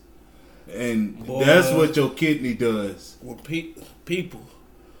 Sprites. And boy, that's what your kidney does. When people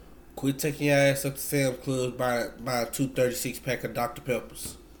quit taking your ass up to Sam's Club, buy a 236 pack of Dr.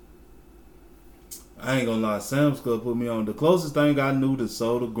 Peppers. I ain't gonna lie, Sam's Club put me on. The closest thing I knew to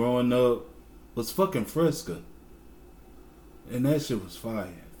soda growing up was fucking Fresca. And that shit was fire.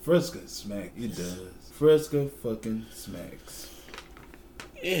 Fresca smack. It does. Fresca fucking smacks.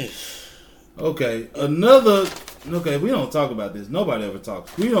 Yeah. Okay, okay, we don't talk about this. Nobody ever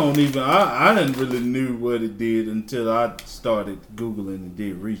talks. We don't even, I didn't really knew what it did until I started Googling and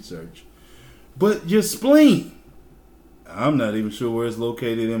did research. But your spleen, I'm not even sure where it's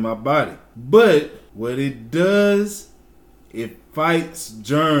located in my body. But what it does, it fights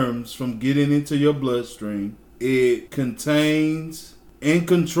germs from getting into your bloodstream. It contains and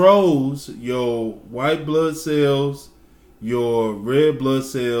controls your white blood cells, your red blood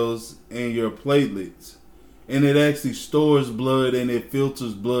cells, and your platelets. And it actually stores blood and it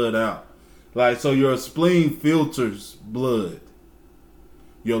filters blood out. Like, so your spleen filters blood.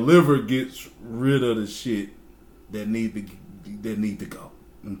 Your liver gets rid of the shit that need to go.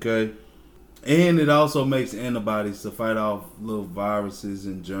 Okay? And it also makes antibodies to fight off little viruses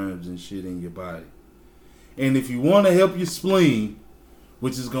and germs and shit in your body. And if you want to help your spleen,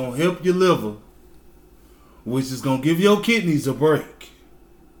 which is going to help your liver, which is going to give your kidneys a break,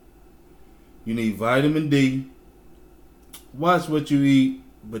 you need vitamin D. Watch what you eat,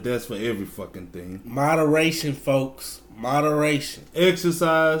 but that's for every fucking thing. Moderation, folks. Moderation.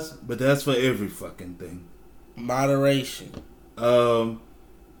 Exercise, but that's for every fucking thing. Moderation. But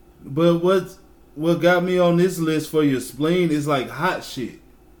what got me on this list for your spleen is like hot shit.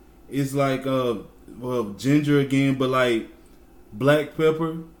 It's like ginger again, but like black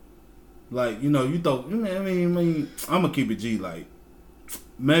pepper. Like, you know, you throw, I mean, I'm gonna keep it G, like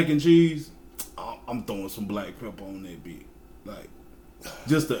mac and cheese, I'm throwing some black pepper on that bitch. Like,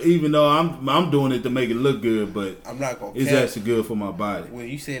 just to, even though I'm doing it to make it look good, but I'm not gonna. It's actually good for my body. When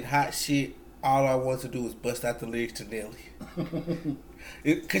you said hot shit, all I want to do is bust out the lyrics to Nelly.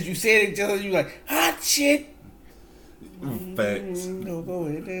 Cause you said it just you like hot shit. Facts. No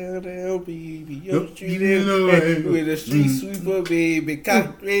going down, baby. Your street with a street sweeper, baby.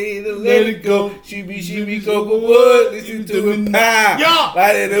 Cock ready to let it go. She be go wood. Listen to me now. Yeah.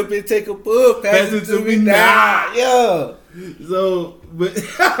 Light it up and take a puff. Pass it to me now. Yeah. So, but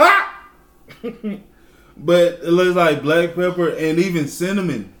but it looks like black pepper and even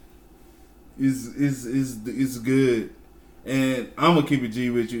cinnamon is good. And I'm gonna keep it G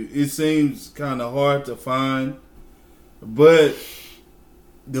with you. It seems kind of hard to find, but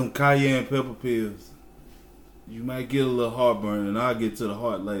them cayenne pepper pills, you might get a little heartburn, and I'll get to the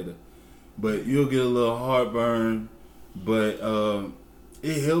heart later. But you'll get a little heartburn, but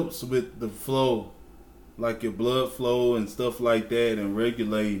it helps with the flow, like your blood flow and stuff like that, and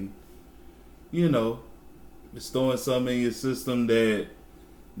regulating. You know, storing something in your system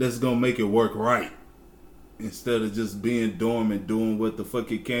that's gonna make it work right. Instead of just being dormant, doing what the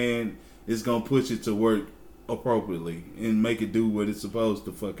fuck it can, it's gonna push it to work appropriately and make it do what it's supposed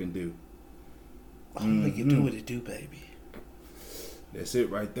to fucking do. Make it do what it do, baby. That's it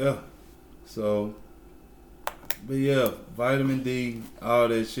right there. So, but yeah, vitamin D, all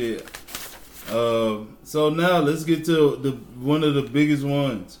that shit. So now let's get to one of the biggest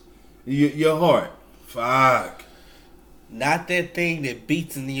ones. Your heart. Fuck. Not that thing that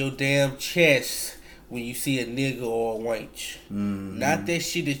beats in your damn chest when you see a nigga or a wench. Mm-hmm. Not that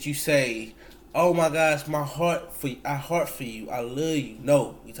shit that you say, oh my gosh, my heart for you, I heart for you, I love you.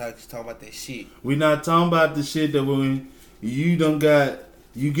 No, we talking about that shit. We not talking about the shit that when you done got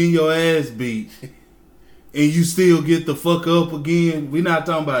you get your ass beat, and you still get the fuck up again. We not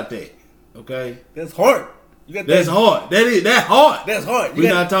talking about that, okay? That's hard. You got That's hard. That hard. That's hard. We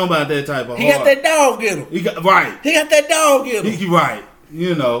not talking about that type of he hard. got that dog in him. He got right. He got that dog in him. He right.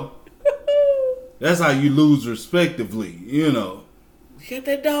 You know. That's how you lose respectively. You know. He got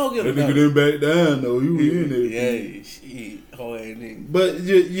that dog in That him. nigga didn't back down though. You in there. Yeah, shit. Hard nigga. But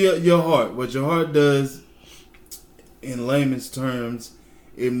your heart, what your heart does, in layman's terms,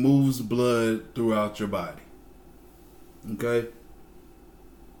 it moves blood throughout your body. Okay?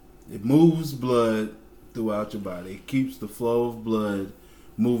 It moves blood throughout your body. It keeps the flow of blood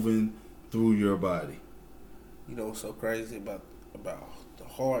moving through your body. You know what's so crazy about the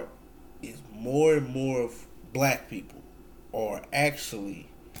heart is more and more of black people are actually,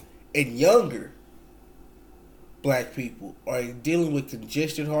 and younger black people are dealing with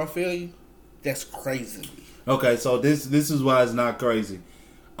congested heart failure. That's crazy. Okay, so this is why it's not crazy.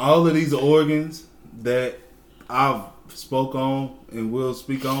 All of these organs that I've spoke on and will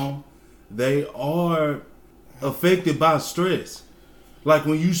speak on, they are affected by stress. Like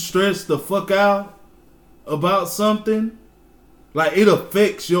when you stress the fuck out about something, like it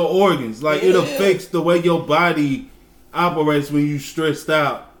affects your organs. Like it affects the way your body operates when you stressed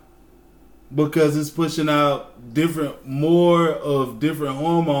out, because it's pushing out more of different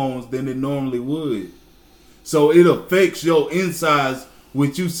hormones than it normally would. So it affects your insides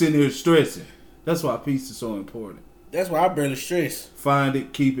with you sitting here stressing. That's why peace is so important. That's why I barely stress. Find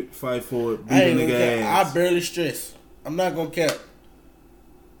it, keep it, fight for it, beat I a ain't nigga gonna cap. ass. I barely stress. I'm not gonna cap.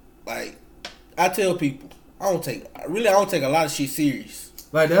 Like, I tell people, I don't take a lot of shit serious.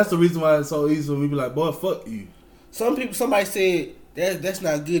 Like, that's the reason why it's so easy for me to be like, boy, fuck you. Somebody said that's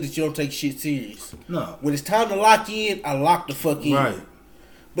not good that you don't take shit serious. No. When it's time to lock in, I lock the fuck in. Right.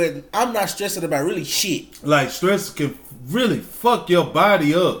 But I'm not stressing about really shit. Like, stress can really fuck your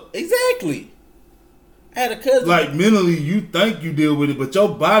body up. Exactly. I had a cousin. Like, mentally, you think you deal with it, but your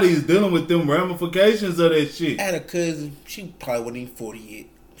body is dealing with them ramifications of that shit. I had a cousin. She probably wasn't even 40 yet.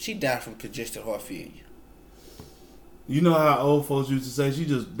 She died from congested heart failure. You know how old folks used to say she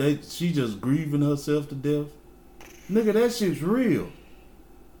just grieving herself to death? Nigga, that shit's real.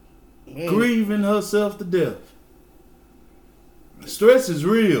 Man. Grieving herself to death. Stress is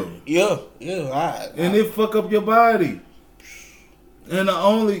real. Yeah. And it fuck up your body. And the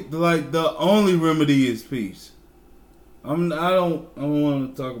only remedy is peace. I don't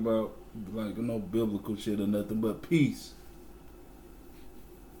want to talk about like no biblical shit or nothing, but peace.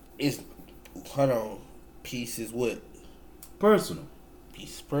 Hold on. Peace is what? Personal.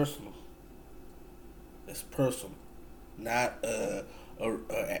 Peace is personal. It's personal. Not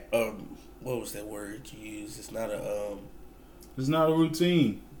what was that word you used? It's not a It's not a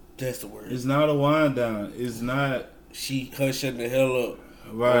routine. That's the word. It's not a wind down. It's not her shutting the hell up.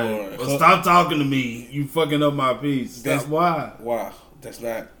 right. Well, stop talking to me. You fucking up my peace. That's why. Wow. That's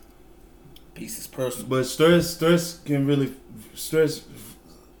not. Peace is personal. But stress can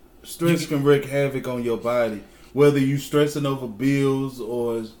wreak havoc on your body. Whether you stressing over bills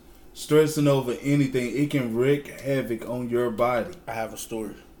or stressing over anything, it can wreak havoc on your body. I have a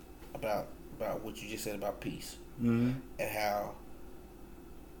story about what you just said about peace. Mm-hmm. And how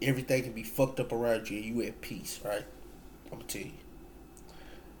everything can be fucked up around you and you at peace, right? I'm gonna tell you.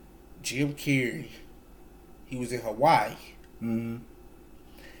 Jim Carrey, he was in Hawaii. Mm-hmm.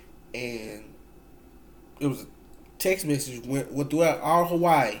 And it was a text message went throughout all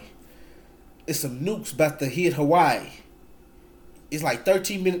Hawaii. It's some nukes about to hit Hawaii. It's like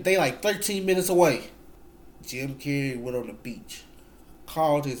 13 minutes. They like 13 minutes away. Jim Carrey went on the beach,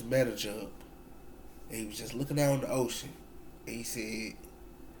 called his manager up, and he was just looking out on the ocean. And he said,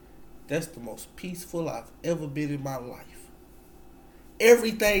 "That's the most peaceful I've ever been in my life.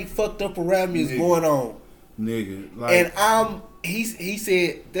 Everything fucked up around me is going on, nigga." Like, and He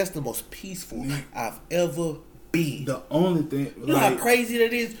said that's the most peaceful I've ever been. The only thing, you know how crazy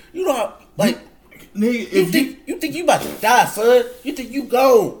that is. You know how nigga, you think you about to die, son. You think you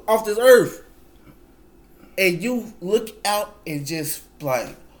gone off this earth, and you look out and just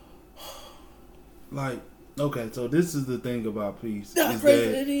like okay. So this is the thing about peace. How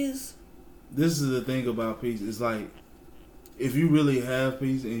crazy that is. This is the thing about peace. It's like if you really have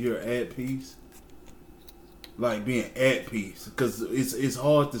peace and you're at peace. Like being at peace, because it's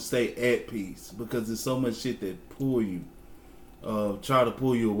hard to stay at peace because there's so much shit that try to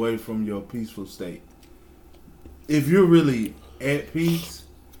pull you away from your peaceful state. If you're really at peace,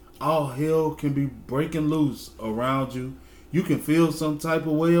 all hell can be breaking loose around you. You can feel some type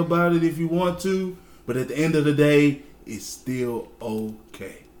of way about it if you want to, but at the end of the day, it's still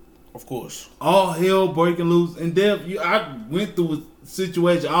okay. Of course. All hell breaking loose. And I went through a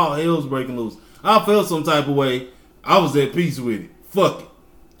situation, all hell's breaking loose. I felt some type of way. I was at peace with it. Fuck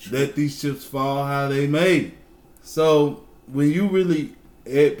it. Let these chips fall how they may. So when you really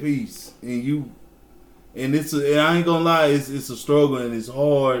at peace and I ain't gonna lie, it's a struggle and it's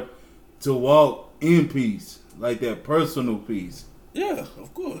hard to walk in peace, like that personal peace. Yeah,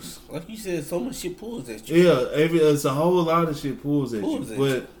 of course. Like you said, so much shit pulls at you. Yeah, it's a whole lot of shit pulls at you.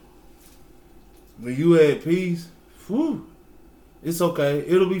 But when you at peace, whew, it's okay.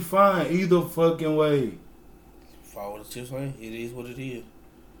 It'll be fine either fucking way. Follow the chips, man. It is what it is.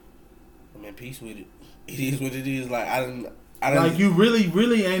 I'm in peace with it. It is what it is. Like I don't. Like you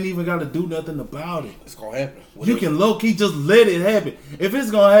really ain't even got to do nothing about it. It's gonna happen. You can low key just let it happen. If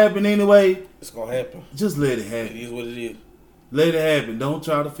it's gonna happen anyway, it's gonna happen. Just let it happen. It is what it is. Let it happen. Don't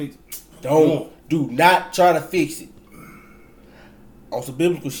try to fix it. Do not try to fix it. On some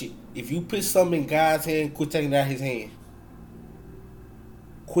biblical shit. If you put something in God's hand, quit taking it out of his hand.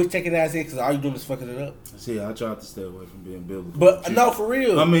 Quit taking it out of his hand because all you doing is fucking it up. See, I tried to stay away from being biblical. But no, for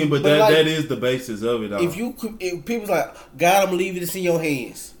real. I mean, but that is the basis of it all. If people's like, God, I'm gonna leave this in your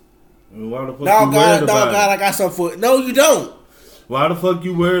hands. I mean, why the fuck no, you worried about it? God, I got something for it. No, you don't. Why the fuck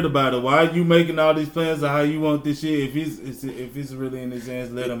you worried about it? Why are you making all these plans of how you want this shit? If it's really in his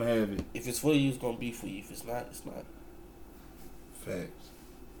hands, let him have it. If it's for you, it's gonna be for you. If it's not, it's not. Facts.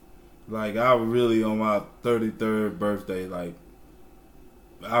 Like I really on my 33rd birthday, like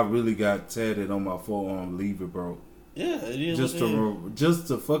I really got tatted on my forearm. Leave it, bro. Yeah, it is. Just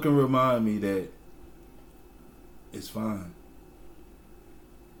to fucking remind me that it's fine.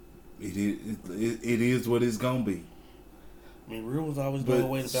 It is what it's gonna be. I mean, real was always the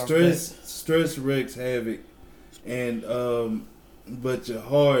way to bounce back. Stress wreaks havoc, and but your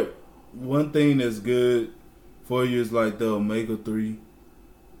heart. One thing that's good for you is like the omega-3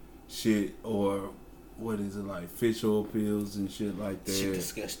 shit, or what is it, like fish oil pills and shit like that. Shit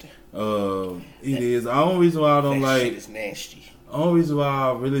disgusting. It is. The only reason why I don't like. Shit is nasty. The only reason why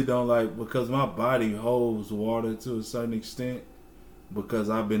I really don't like, because my body holds water to a certain extent, because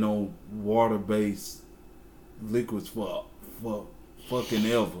I've been on water-based liquids for fucking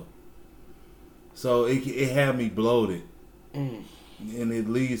ever. So it had me bloated. And it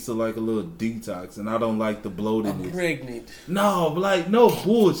leads to like a little detox, and I don't like the bloatedness. I'm pregnant. No, like no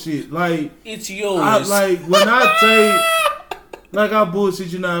bullshit. Like it's yours. When I take, like I bullshit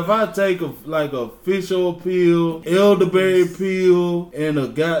you now. If I take a fish oil pill, elderberry pill, and a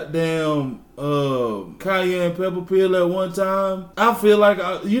goddamn cayenne pepper pill at one time, I feel like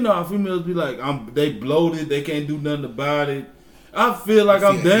how females be like, they bloated, they can't do nothing about it. I feel like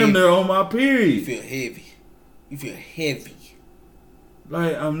I'm damn near on my period. You feel heavy. You feel heavy.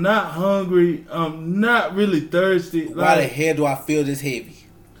 Like, I'm not hungry. I'm not really thirsty. Why the hell do I feel this heavy?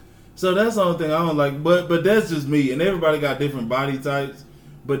 So that's the only thing I don't like. But that's just me. And everybody got different body types.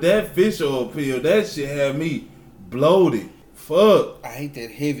 But that fish oil pill, that shit had me bloated. Fuck. I hate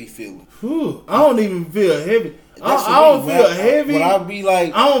that heavy feeling. Whew. I don't even feel heavy. I don't feel heavy. When I be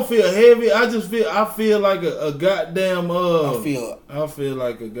like, I don't feel heavy. I feel like a goddamn I feel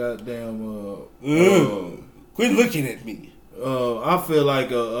like a goddamn quit looking at me. I feel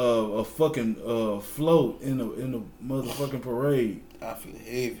like a fucking float in a motherfucking parade. I feel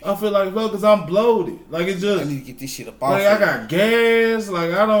heavy. I feel like float because I'm bloated. Like it's just. I need to get this shit up off. Like I got gas.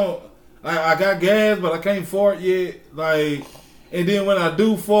 Like I don't. Like I got gas, but I can't fart yet. Like, and then when I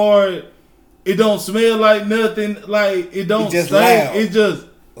do fart, it don't smell like nothing. Like it don't just stink. Loud. It just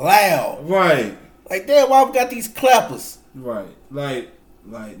loud. Right. Like damn, why we got these clappers? Right. Like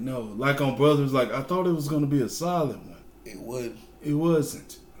no. Like on Brothers, like I thought it was gonna be a solid one. It wasn't. It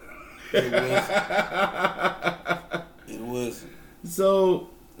wasn't. It wasn't. So,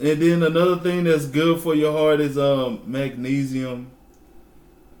 and then another thing that's good for your heart is magnesium,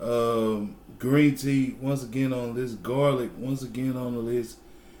 green tea, once again on the list, garlic, once again on the list,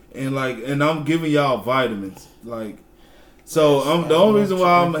 and I'm giving y'all vitamins. Like, so the only reason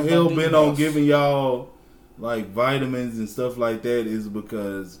why I'm hell bent on giving y'all like vitamins and stuff like that is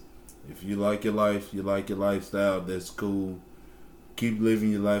because if you like your life, you like your lifestyle, that's cool. Keep living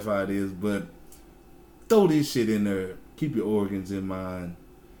your life how it is, but throw this shit in there. Keep your organs in mind.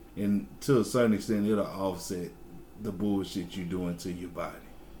 And to a certain extent, it'll offset the bullshit you doing to your body.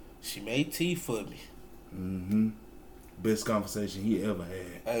 She made tea for me. Mm-hmm. Best conversation he ever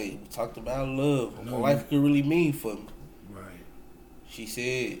had. Hey, we talked about love. What life could really mean for me. Right. She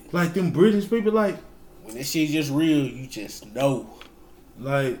said. Like them British people, like. When this shit just real, you just know.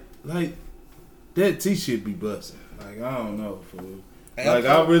 Like that tea shit be busting. Like I don't know, fool. Like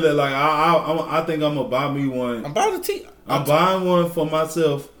I really like I think I'm gonna buy me one. I'm buying the tea. I'm buying one for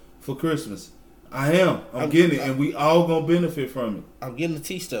myself for Christmas. I am. I'm getting it, and we all gonna benefit from it. I'm getting the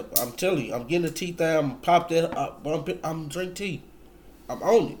tea stuff. I'm telling you, I'm getting the tea thing. I'm pop that up. I'm drink tea. I'm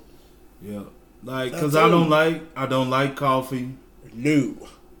on it. Yeah, like because I don't like coffee. No.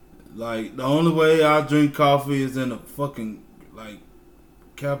 Like the only way I drink coffee is in a fucking like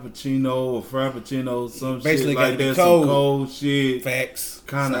cappuccino or frappuccino, some Basically shit like that, cold. some cold shit, Facts.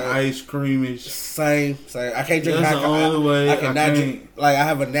 kind of ice creamish. Same. I can't drink That's hot. the only way I cannot drink. Like I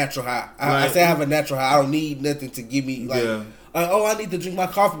have a natural high. I say I have a natural high. I don't need nothing to give me like. Yeah. I need to drink my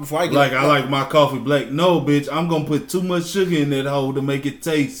coffee before I get. Like I like my coffee black. No, bitch, I'm gonna put too much sugar in that hole to make it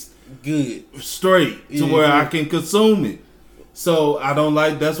taste good straight to where I can consume it. So I don't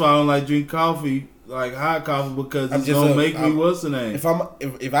like. That's why I don't like drink coffee, like hot coffee, because it's gonna make me what's the name.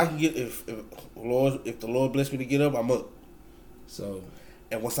 If I can get if the Lord bless me to get up, I'm up. So,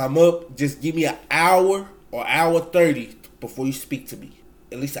 and once I'm up, just give me an hour or hour 30 before you speak to me.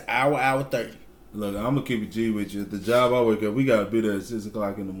 At least an hour 30. Look, I'm gonna keep it G with you. The job I work at, we gotta be there at 6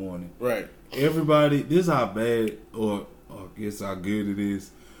 o'clock in the morning. Right. Everybody, this is how bad or I guess how good it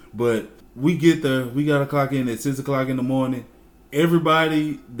is, but we get there. We gotta clock in at 6 o'clock in the morning.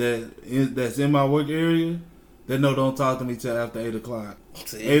 Everybody that's in my work area, they know don't talk to me till after 8 o'clock.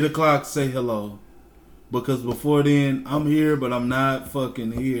 8 o'clock, say hello. Because before then, I'm here, but I'm not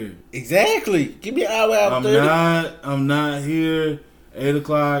fucking here. Exactly. Give me an hour 30. I'm not here. 8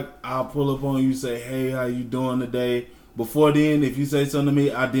 o'clock, I'll pull up on you, say, hey, how you doing today? Before then, if you say something to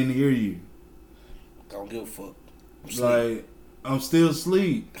me, I didn't hear you. Don't give a fuck. Like, I'm still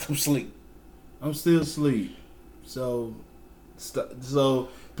asleep. I'm still asleep. So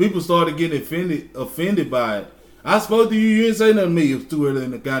people started getting offended by it. I spoke to you. You didn't say nothing to me. It was too early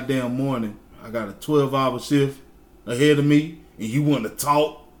in the goddamn morning. I got a 12-hour shift ahead of me, and you want to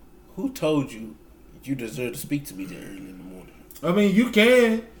talk. Who told you deserve to speak to me that early in the morning? I mean, you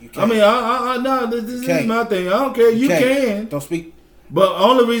can. I mean, no, this is my thing. I don't care. You can. Don't speak. But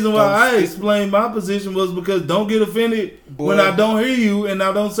only reason why I explained my position was because don't get offended when I don't hear you and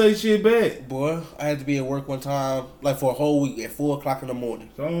I don't say shit back. Boy, I had to be at work one time, like for a whole week at 4 o'clock in the morning.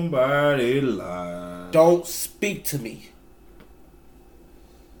 Somebody lied. Don't speak to me.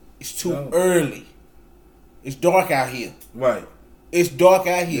 It's too early. It's dark out here. Right. It's dark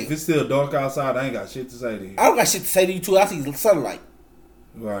out here. If it's still dark outside, I ain't got shit to say to you. I don't got shit to say to you too. I see sunlight.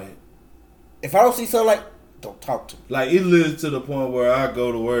 Right. If I don't see sunlight, don't talk to me. Like, it lives to the point where I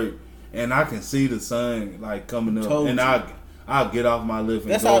go to work and I can see the sun like coming up, and I'll get off my lift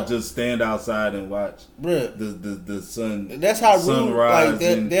and just stand outside and watch the sun. That's how sunrise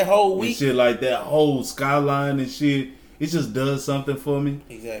like that whole week, and shit, like that whole skyline and shit. It just does something for me.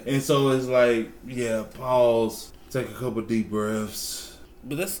 Exactly. And so it's like, yeah, pause, take a couple deep breaths.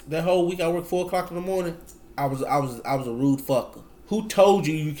 But that whole week I worked 4 o'clock in the morning. I was a rude fucker. Who told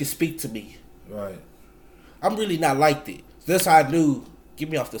you could speak to me? Right. I'm really not like that. That's how I knew. Get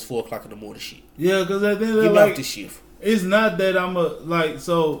me off this 4 o'clock in the morning shit. Yeah, because at the end of get me off this shift. It's not that I'm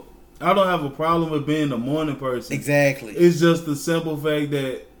so I don't have a problem with being a morning person. Exactly. It's just the simple fact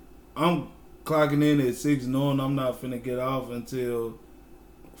that I'm clocking in at 6 knowing I'm not finna get off until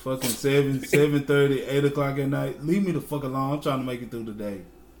fucking 7:30, 8 o'clock at night. Leave me the fuck alone. I'm trying to make it through the day.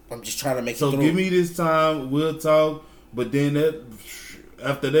 I'm just trying to make it through. So give me this time. We'll talk. But then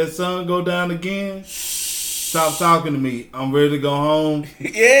after that sun go down again, stop talking to me. I'm ready to go home.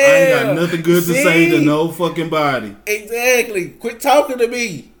 Yeah. I ain't got nothing good to say to no fucking body. Exactly. Quit talking to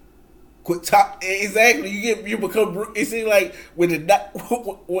me. Exactly. You become rude. It seems like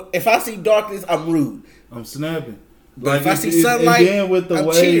if I see darkness, I'm rude. I'm snapping. Like if I see sunlight,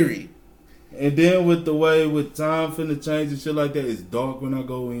 I'm cheery. And then with time finna change and shit like that, it's dark when I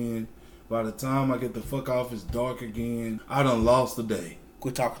go in. By the time I get the fuck off, it's dark again. I done lost the day.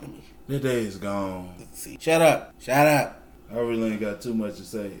 Quit talking to me. The day is gone. See. Shut up. I really ain't got too much to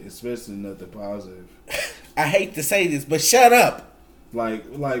say, especially nothing positive. I hate to say this, but shut up.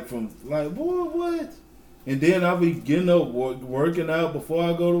 Like boy, what? And then I'll be getting up, working out before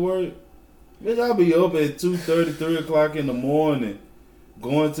I go to work. Bitch, I'll be up at 2:30, 3 o'clock in the morning,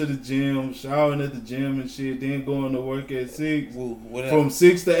 going to the gym, showering at the gym and shit, then going to work at 6. From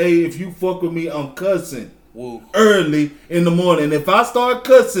 6 to 8, if you fuck with me, I'm cussing. Early in the morning. If I start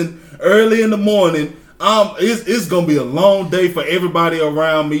cussing early in the morning, it's gonna be a long day for everybody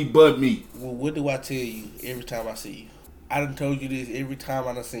around me but me. Well, what do I tell you every time I see you? I done told you this every time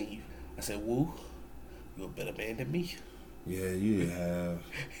I done seen you. I said, Woo, you're a better man than me. Yeah, you have.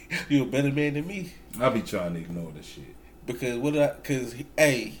 You're a better man than me. I be trying to ignore the shit. Because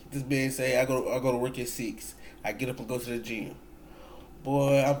hey, this man say I go to work at 6. I get up and go to the gym.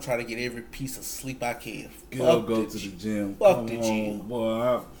 Boy, I'm trying to get every piece of sleep I can. Go to the gym. Fuck Come the on, gym.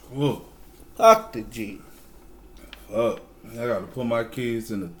 boy. Fuck the gym. Fuck. I gotta put my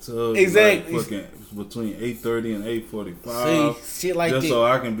kids in the tub. Exactly. Like fucking between 8:30 and 8:45. See, shit like just that. so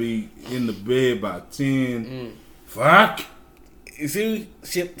I can be in the bed by 10. Fuck. See,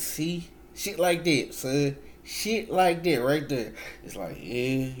 shit like that, son. Shit like that right there. It's like,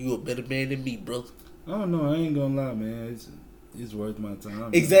 yeah, you a better man than me, bro. I don't know. I ain't gonna lie, man. It's worth my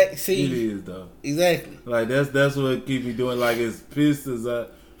time. Exactly. See, it is though. Exactly. Like that's what keep me doing. Like as pissed as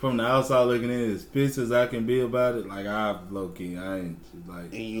from the outside looking in, as pissed as I can be about it. Like I low key, I ain't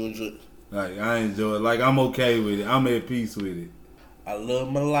like. And you enjoy it. Like I enjoy it. Like I'm okay with it. I'm at peace with it. I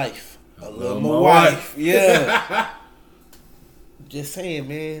love my life. I love my my wife. wife. Yeah. Just saying,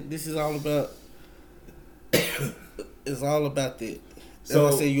 man. This is all about. It's all about that. So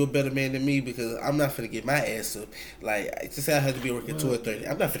I say you're a better man than me because I'm not finna get my ass up. Like, just say I had to be working 2:30.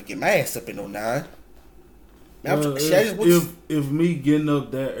 I'm not finna get my ass up in no 9. If me getting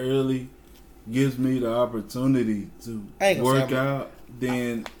up that early gives me the opportunity to work out,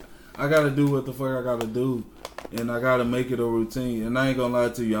 then I gotta do what the fuck I gotta do, and I gotta make it a routine. And I ain't gonna lie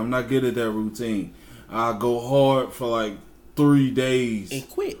to you, I'm not good at that routine. I go hard for like 3 days and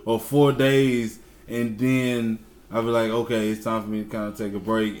quit, or 4 days, and then I'll be like, okay, it's time for me to kind of take a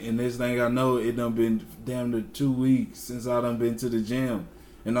break. And this thing I know, it done been damn near 2 weeks since I done been to the gym.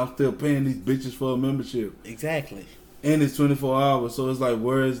 And I'm still paying these bitches for a membership. Exactly. And it's 24 hours, so it's like,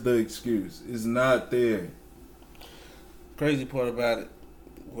 where is the excuse? It's not there. Crazy part about it,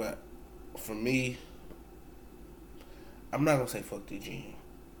 for me, I'm not going to say fuck the gym.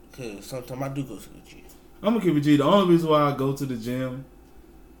 Because sometimes I do go to the gym. I'm going to keep it G. The only reason why I go to the gym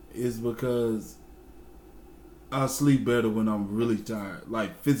is because I sleep better when I'm really tired,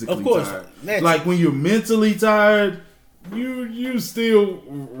 like physically tired. Naturally. Like when you're mentally tired, you still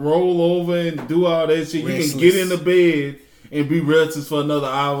roll over and do all that shit. Restless. You can get in the bed and be restless for another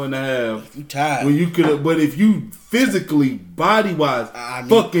hour and a half. You tired? When you could, but if you physically, body wise,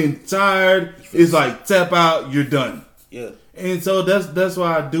 fucking tired, it's like tap out. You're done. Yeah. And so that's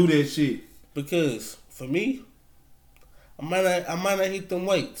why I do that shit. Because for me, I might not hit them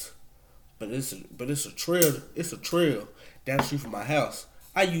weights. But it's a trail. It's a trail down the street from my house.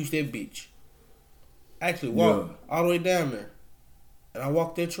 I use that bitch. I actually walk all the way down there, and I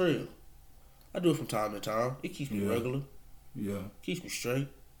walk that trail. I do it from time to time. It keeps me regular. Yeah, keeps me straight.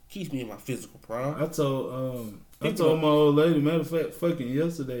 Keeps me in my physical prime. I told my old lady. Matter of fact, fucking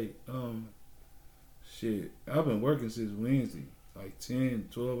yesterday. Shit, I've been working since Wednesday. Like 10,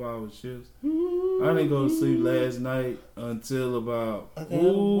 12-hour shifts. I didn't go to sleep last night until about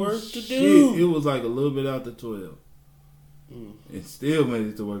work to do. It was like a little bit after 12. And still made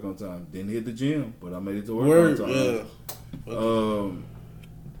it to work on time. Didn't hit the gym, but I made it to work on time. Yeah.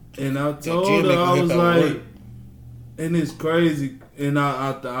 And I told her, I was like, and it's crazy. And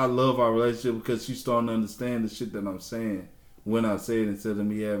I love our relationship because she's starting to understand the shit that I'm saying when I say it instead of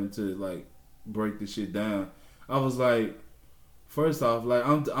me having to like break the shit down. I was like, first off, like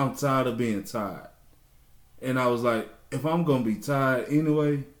I'm tired of being tired, and I was like, if I'm gonna be tired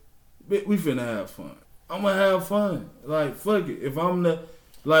anyway, we finna have fun. I'm gonna have fun. Like fuck it. If I'm the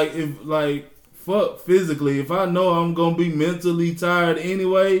fuck physically, if I know I'm gonna be mentally tired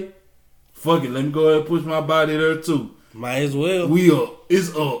anyway, fuck it. Let me go ahead and push my body there too. Might as well. We up.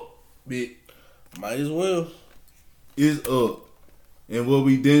 It's up, bitch. Might as well. It's up. And what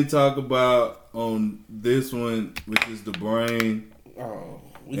we didn't talk about on this one, which is the brain,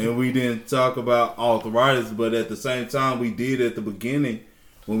 and we didn't talk about arthritis, but at the same time we did at the beginning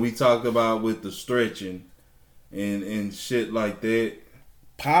when we talked about with the stretching and shit like that.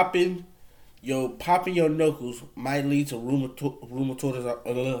 Popping your knuckles might lead to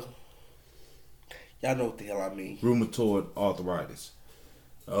rheumatoid. Y'all know what the hell I mean. Rheumatoid arthritis.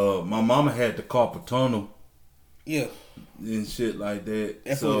 My mama had the carpal tunnel. Yeah. And shit like that.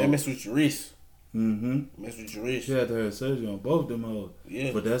 That mess with your wrist. Mm-hmm. Mess with your wrist. She had to have surgery on both them hoes.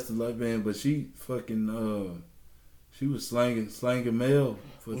 Yeah. But that's the life, man. But she fucking she was slanging mail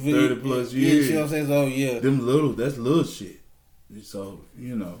for 30 plus years. Yeah, you know what I'm saying? So yeah. That's little shit. So,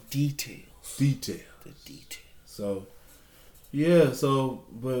 you know. Details. The details. So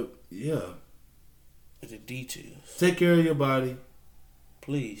The details. Take care of your body.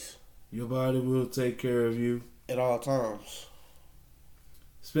 Please. Your body will take care of you. At all times.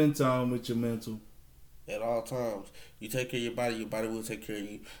 Spend time with your mental. At all times. You take care of your body will take care of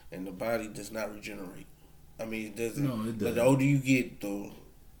you. And the body does not regenerate. I mean, it doesn't. No, it doesn't. But the older you get, though,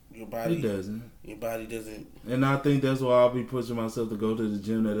 your body... It doesn't. Your body doesn't... And I think that's why I'll be pushing myself to go to the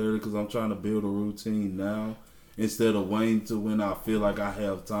gym that early because I'm trying to build a routine now. instead of waiting to when I feel like I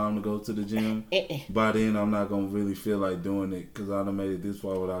have time to go to the gym. By then, I'm not gonna really feel like doing it because I done made it this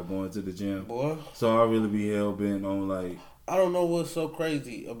far without going to the gym. Boy, So I really be hell bent on like. I don't know what's so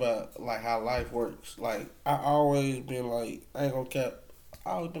crazy about like how life works. Like I always been like, I ain't gonna cap.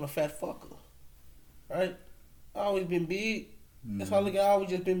 I always been a fat fucker, right? I always been big. That's how I look at. I always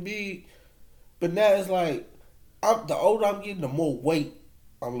just been big. But now it's like, the older I'm getting, the more weight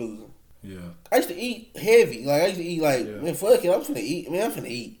I'm losing. Yeah. I used to eat heavy. Like I used to eat like, Yeah. man, fuck it, I'm finna eat. Man, I'm finna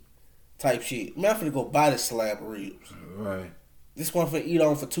eat. Type shit. Man, I'm finna go buy this slab of ribs. Right. This one finna eat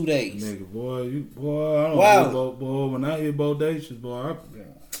on for 2 days. Nigga, boy, I don't Wow. know, boy. When I hit bodacious, boy,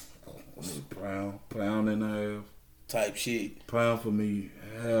 pound and a half. Type shit. Pound for me,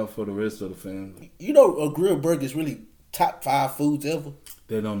 half for the rest of the family. You know, a grilled burger is really top 5 foods ever.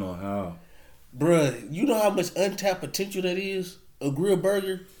 They don't know how. Bruh, you know how much untapped potential that is? A grilled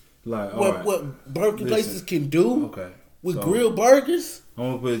burger? Like, What alright. what burger Listen. places can do Okay. with So, grilled burgers? I'm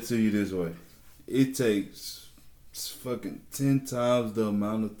gonna put it to you this way. It takes fucking 10 times the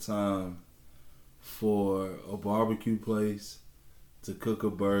amount of time for a barbecue place to cook a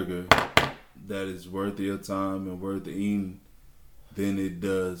burger that is worth your time and worth eating than it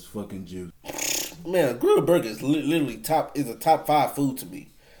does fucking juice. Man, a grilled burger is literally a top 5 food to me.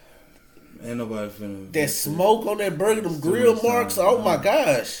 Ain't nobody finna. That smoke on that burger, them It's grill too much marks, time. oh my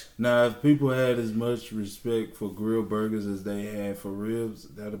gosh. Now, if people had as much respect for grilled burgers as they had for ribs,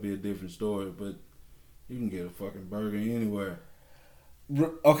 that'd be a different story. But you can get a fucking burger anywhere.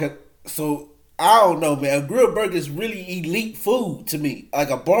 Okay, so I don't know, man. A grilled burger is really elite food to me. Like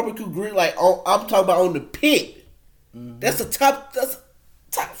a barbecue grill, like I'm talking about on the pit. Mm-hmm. That's top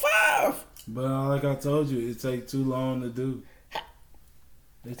 5. But like I told you, it take too long to do.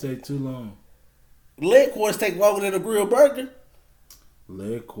 They take too long. Leg quarters take longer than a grilled burger.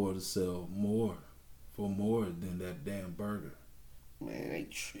 Leg quarters sell more than that damn burger. Man, they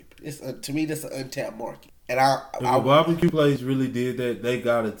tripping. To me, that's an untapped market. And If a barbecue place really did that, they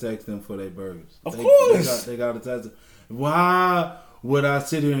gotta tax them for their burgers. Of course. They gotta tax them. Why would I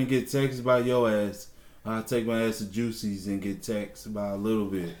sit here and get taxed by your ass? I take my ass to Juicy's and get taxed by a little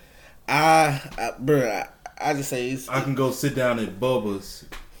bit. I just say it's. I can go sit down at Bubba's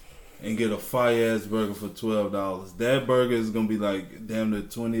and get a fire ass burger for $12. That burger is gonna be like damn near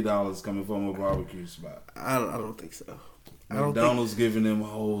 $20 coming from a barbecue spot. I don't think so. McDonald's giving them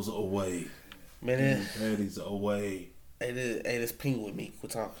hoes away. Man, Patties away. hey, this penguin meat. We're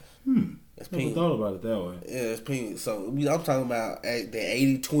talking. That's Never penguin. thought about it that way. Yeah, it's penguin. So I'm talking about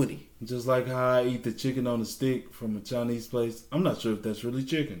the 80-20. Just like how I eat the chicken on the stick from a Chinese place. I'm not sure if that's really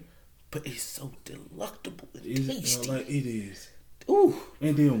chicken. But it's so delectable and It's tasty. like it is. Ooh.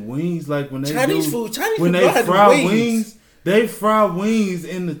 And then wings, like when they Chinese do, food. Chinese when people they have the fry wings. wings, they fry wings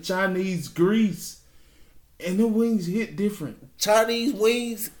in the Chinese grease, and the wings hit different. Chinese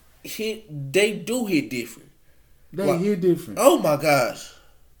wings they do hit different. They What? hit different. Oh my gosh.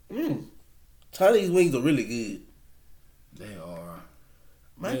 Chinese wings are really good. They are.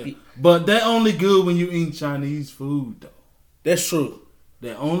 Might Yeah. be. But they're only good when you eat Chinese food, though. That's true.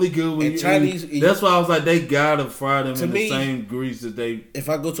 They're only good when And you Chinese eat. That's why I was like, they gotta fry them To in me, the same grease that they. If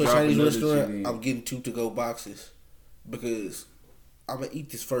I go to a Drop Chinese another shit in. restaurant, I'm getting 2 to-go boxes because I'm gonna eat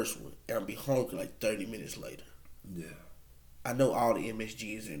this first one and I'll be hungry like 30 minutes later. Yeah, I know all the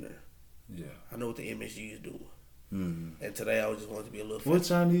MSG is in there. yeah. I know what the MSG is doing. Mm-hmm. And today I just wanted to be a little. What fancy.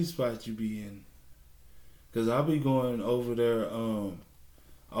 Chinese spot you be in? Cause I'll be going over there,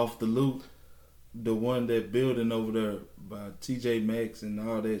 off the loop, the one that building over there by TJ Maxx and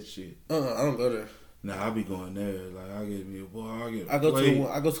all that shit. I don't go there. Nah, I be going there. Like I get me a boy. I go to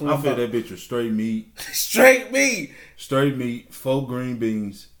I one feel by- that bitch with straight meat, Straight meat. 4 green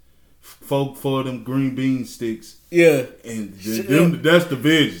beans, 4 of them green bean sticks, Yeah. and Shit, that's the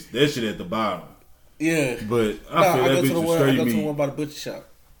veggies. That shit at the bottom. Yeah. But Nah, I feel I that go to bitch the with one. I straight go to the meat. one by the butcher shop.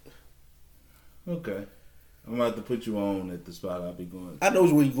 Okay. I'm about to put you on at the spot I'll be going to. I know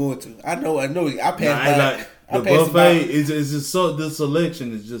where you're going to. I know. I passed by. Like, I the passed by. buffet is just so, the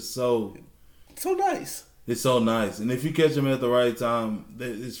selection is just so, So nice. it's so nice. And if you catch them at the right time,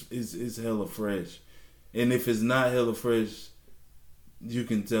 it's hella fresh. And if it's not hella fresh, you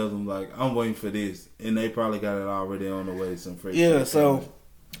can tell them like, I'm waiting for this. And they probably got it already on the way, some fresh Yeah. shit. So,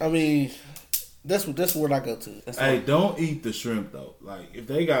 I mean, that's what I go to. That's Hey, all. don't eat the shrimp though. Like if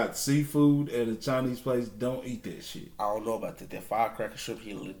they got seafood at a Chinese place, don't eat that shit. I don't know about that. That firecracker shrimp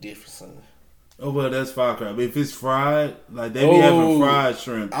hit a little different, son. Oh well, that's firecracker. If it's fried, like they be having fried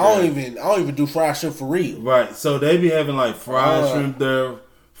shrimp. I don't there. even do fried shrimp for real. Right, so they be having like fried Uh. shrimp there,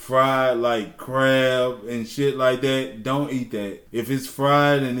 fried like crab and shit like that. Don't eat that. If it's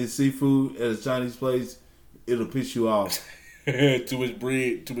fried and it's seafood at a Chinese place, it'll piss you off. Too much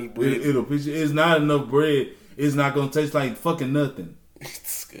bread. It'll piss you. It's not enough bread. It's not gonna taste like fucking nothing. It's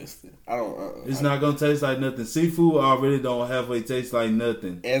disgusting. I don't. It's not gonna taste like nothing. Seafood already don't halfway taste like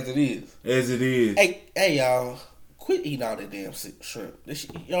nothing. As it is. Hey, y'all, quit eating all that damn shrimp. This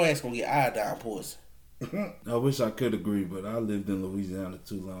shit, your ass gonna get iodine poison. I wish I could agree, but I lived in Louisiana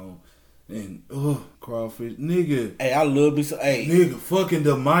too long. And, crawfish. Nigga. Hey, I love me some. Hey. Nigga, fucking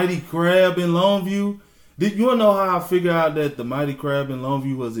the Mighty Crab in Longview. You wanna know how I figured out that the Mighty Crab in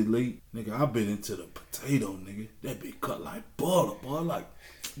Longview was elite? Nigga, I been into the potato, nigga. That bitch cut like butter, boy. Like,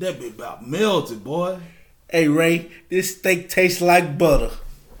 that bitch about melted, boy. Hey, Ray, this steak tastes like butter.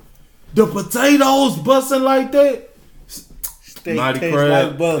 The potatoes busting like that? Steak Mighty tastes Crab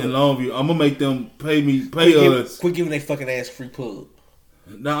like butter. in Longview. I'm gonna make them pay us. Quit giving they fucking ass free pub.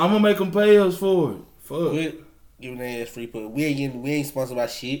 Now, I'm gonna make them pay us for it. Fuck. Quit giving their ass free pub. We ain't sponsored by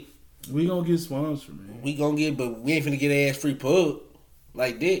shit. We gonna get sponsored, man. We gonna get, but we ain't finna get ass free pub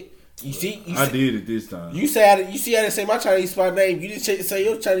like that. You see, I did it this time. You see, I didn't say my Chinese spot name. You didn't say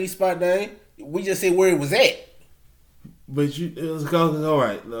your Chinese spot name. We just said where it was at. But it was all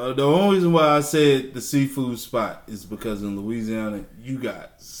right. The only reason why I said the seafood spot is because in Louisiana you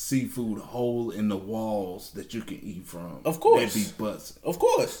got seafood hole in the walls that you can eat from. Of course, that be busting. Of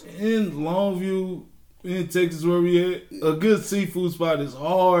course, in Longview, in Texas, where we at, a good seafood spot is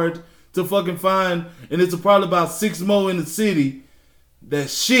hard to fucking find, and it's probably about 6 more in the city.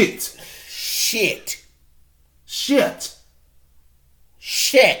 That's shit.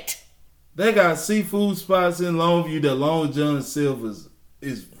 They got seafood spots in Longview that Long John Silver's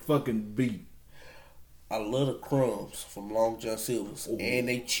is fucking beat. I love the crumbs from Long John Silver's and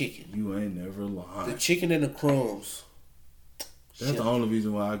they chicken. You ain't never lying. The chicken and the crumbs. That's the only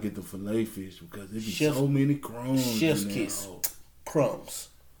reason why I get the filet fish, because there be so many crumbs. Chef's kiss. Crumbs.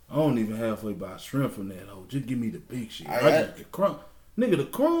 I don't even halfway buy shrimp from that hoe. Just give me the big shit. I just get crumb. Nigga, the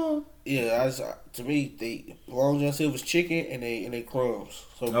crumb. Yeah, to me, they Long John Silver's chicken and they crumbs.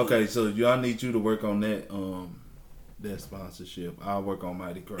 So okay, so y'all need you to work on that that sponsorship. I'll work on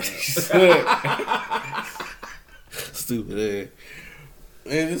Mighty Crab. Stupid.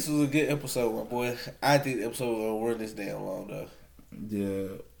 Man, this was a good episode, my boy. I think the episode will run this damn long though. Yeah,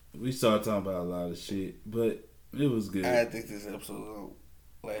 we started talking about a lot of shit, but it was good. I think this episode will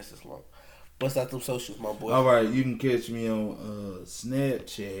last this long. Bust out them socials, my boy. All right, you can catch me on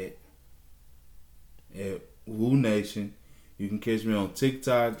Snapchat at Woo Nation. You can catch me on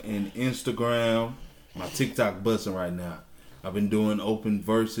TikTok and Instagram. My TikTok busting right now. I've been doing open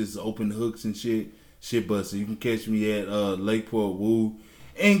verses, open hooks and shit. Shit busting. You can catch me at Lakeport Woo.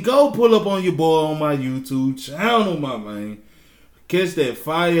 And go pull up on your boy on my YouTube channel, my man. Catch that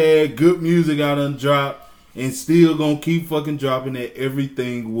fire ass good music I done dropped. And still gonna keep fucking dropping that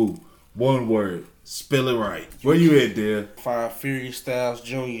everything woo. One word. Spell it right. Where you at, there? Find Furious Styles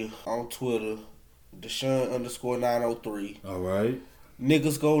Jr. on Twitter. Deshaun_903. All right.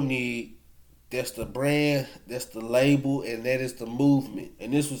 Niggas gon' need. That's the brand. That's the label. And that is the movement.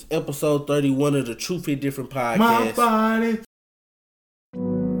 And this was episode 31 of the Truth Hit Different podcast. My body.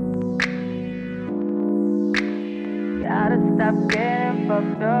 Gotta stop getting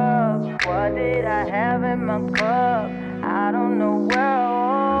fucked up. What did I have in my cup? I don't know where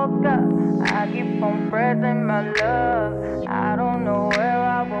I woke up. I keep on pressing my luck. I don't know where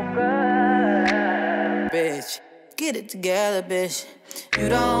I woke up. Bitch, get it together, bitch. You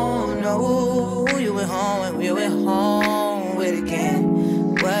don't know who you went home with, who you went home with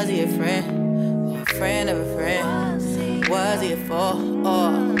again. Was he a friend? Or a friend of a friend? Was he a 4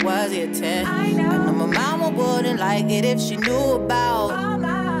 or was he a 10? I know my mama wouldn't like it if she knew about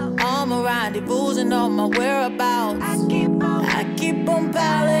all my rendezvous and all my whereabouts. I keep on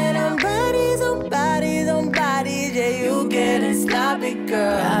piling on bodies, on bodies, on bodies. Yeah, you getting sloppy,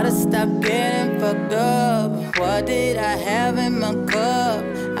 girl. Gotta stop getting fucked up. What did I have in my cup?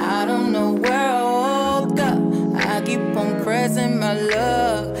 I don't know where I woke up. I keep on pressing my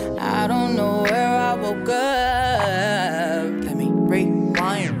luck. I don't know where I woke up. Let me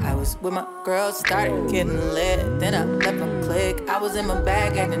rewind. I was with my girl, started getting lit. Then I left my clique. I was in my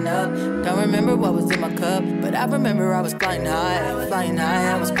bag acting up. Don't remember what was in my cup, but I remember I was flying high. I was flying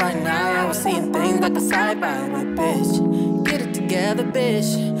high, I was flying high. I was seeing things like a sci-fi. Like, bitch, get it together,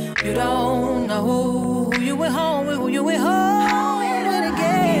 bitch. You don't know who you went home with, who you went home with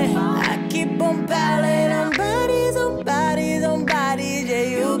again. I keep on piling on bodies.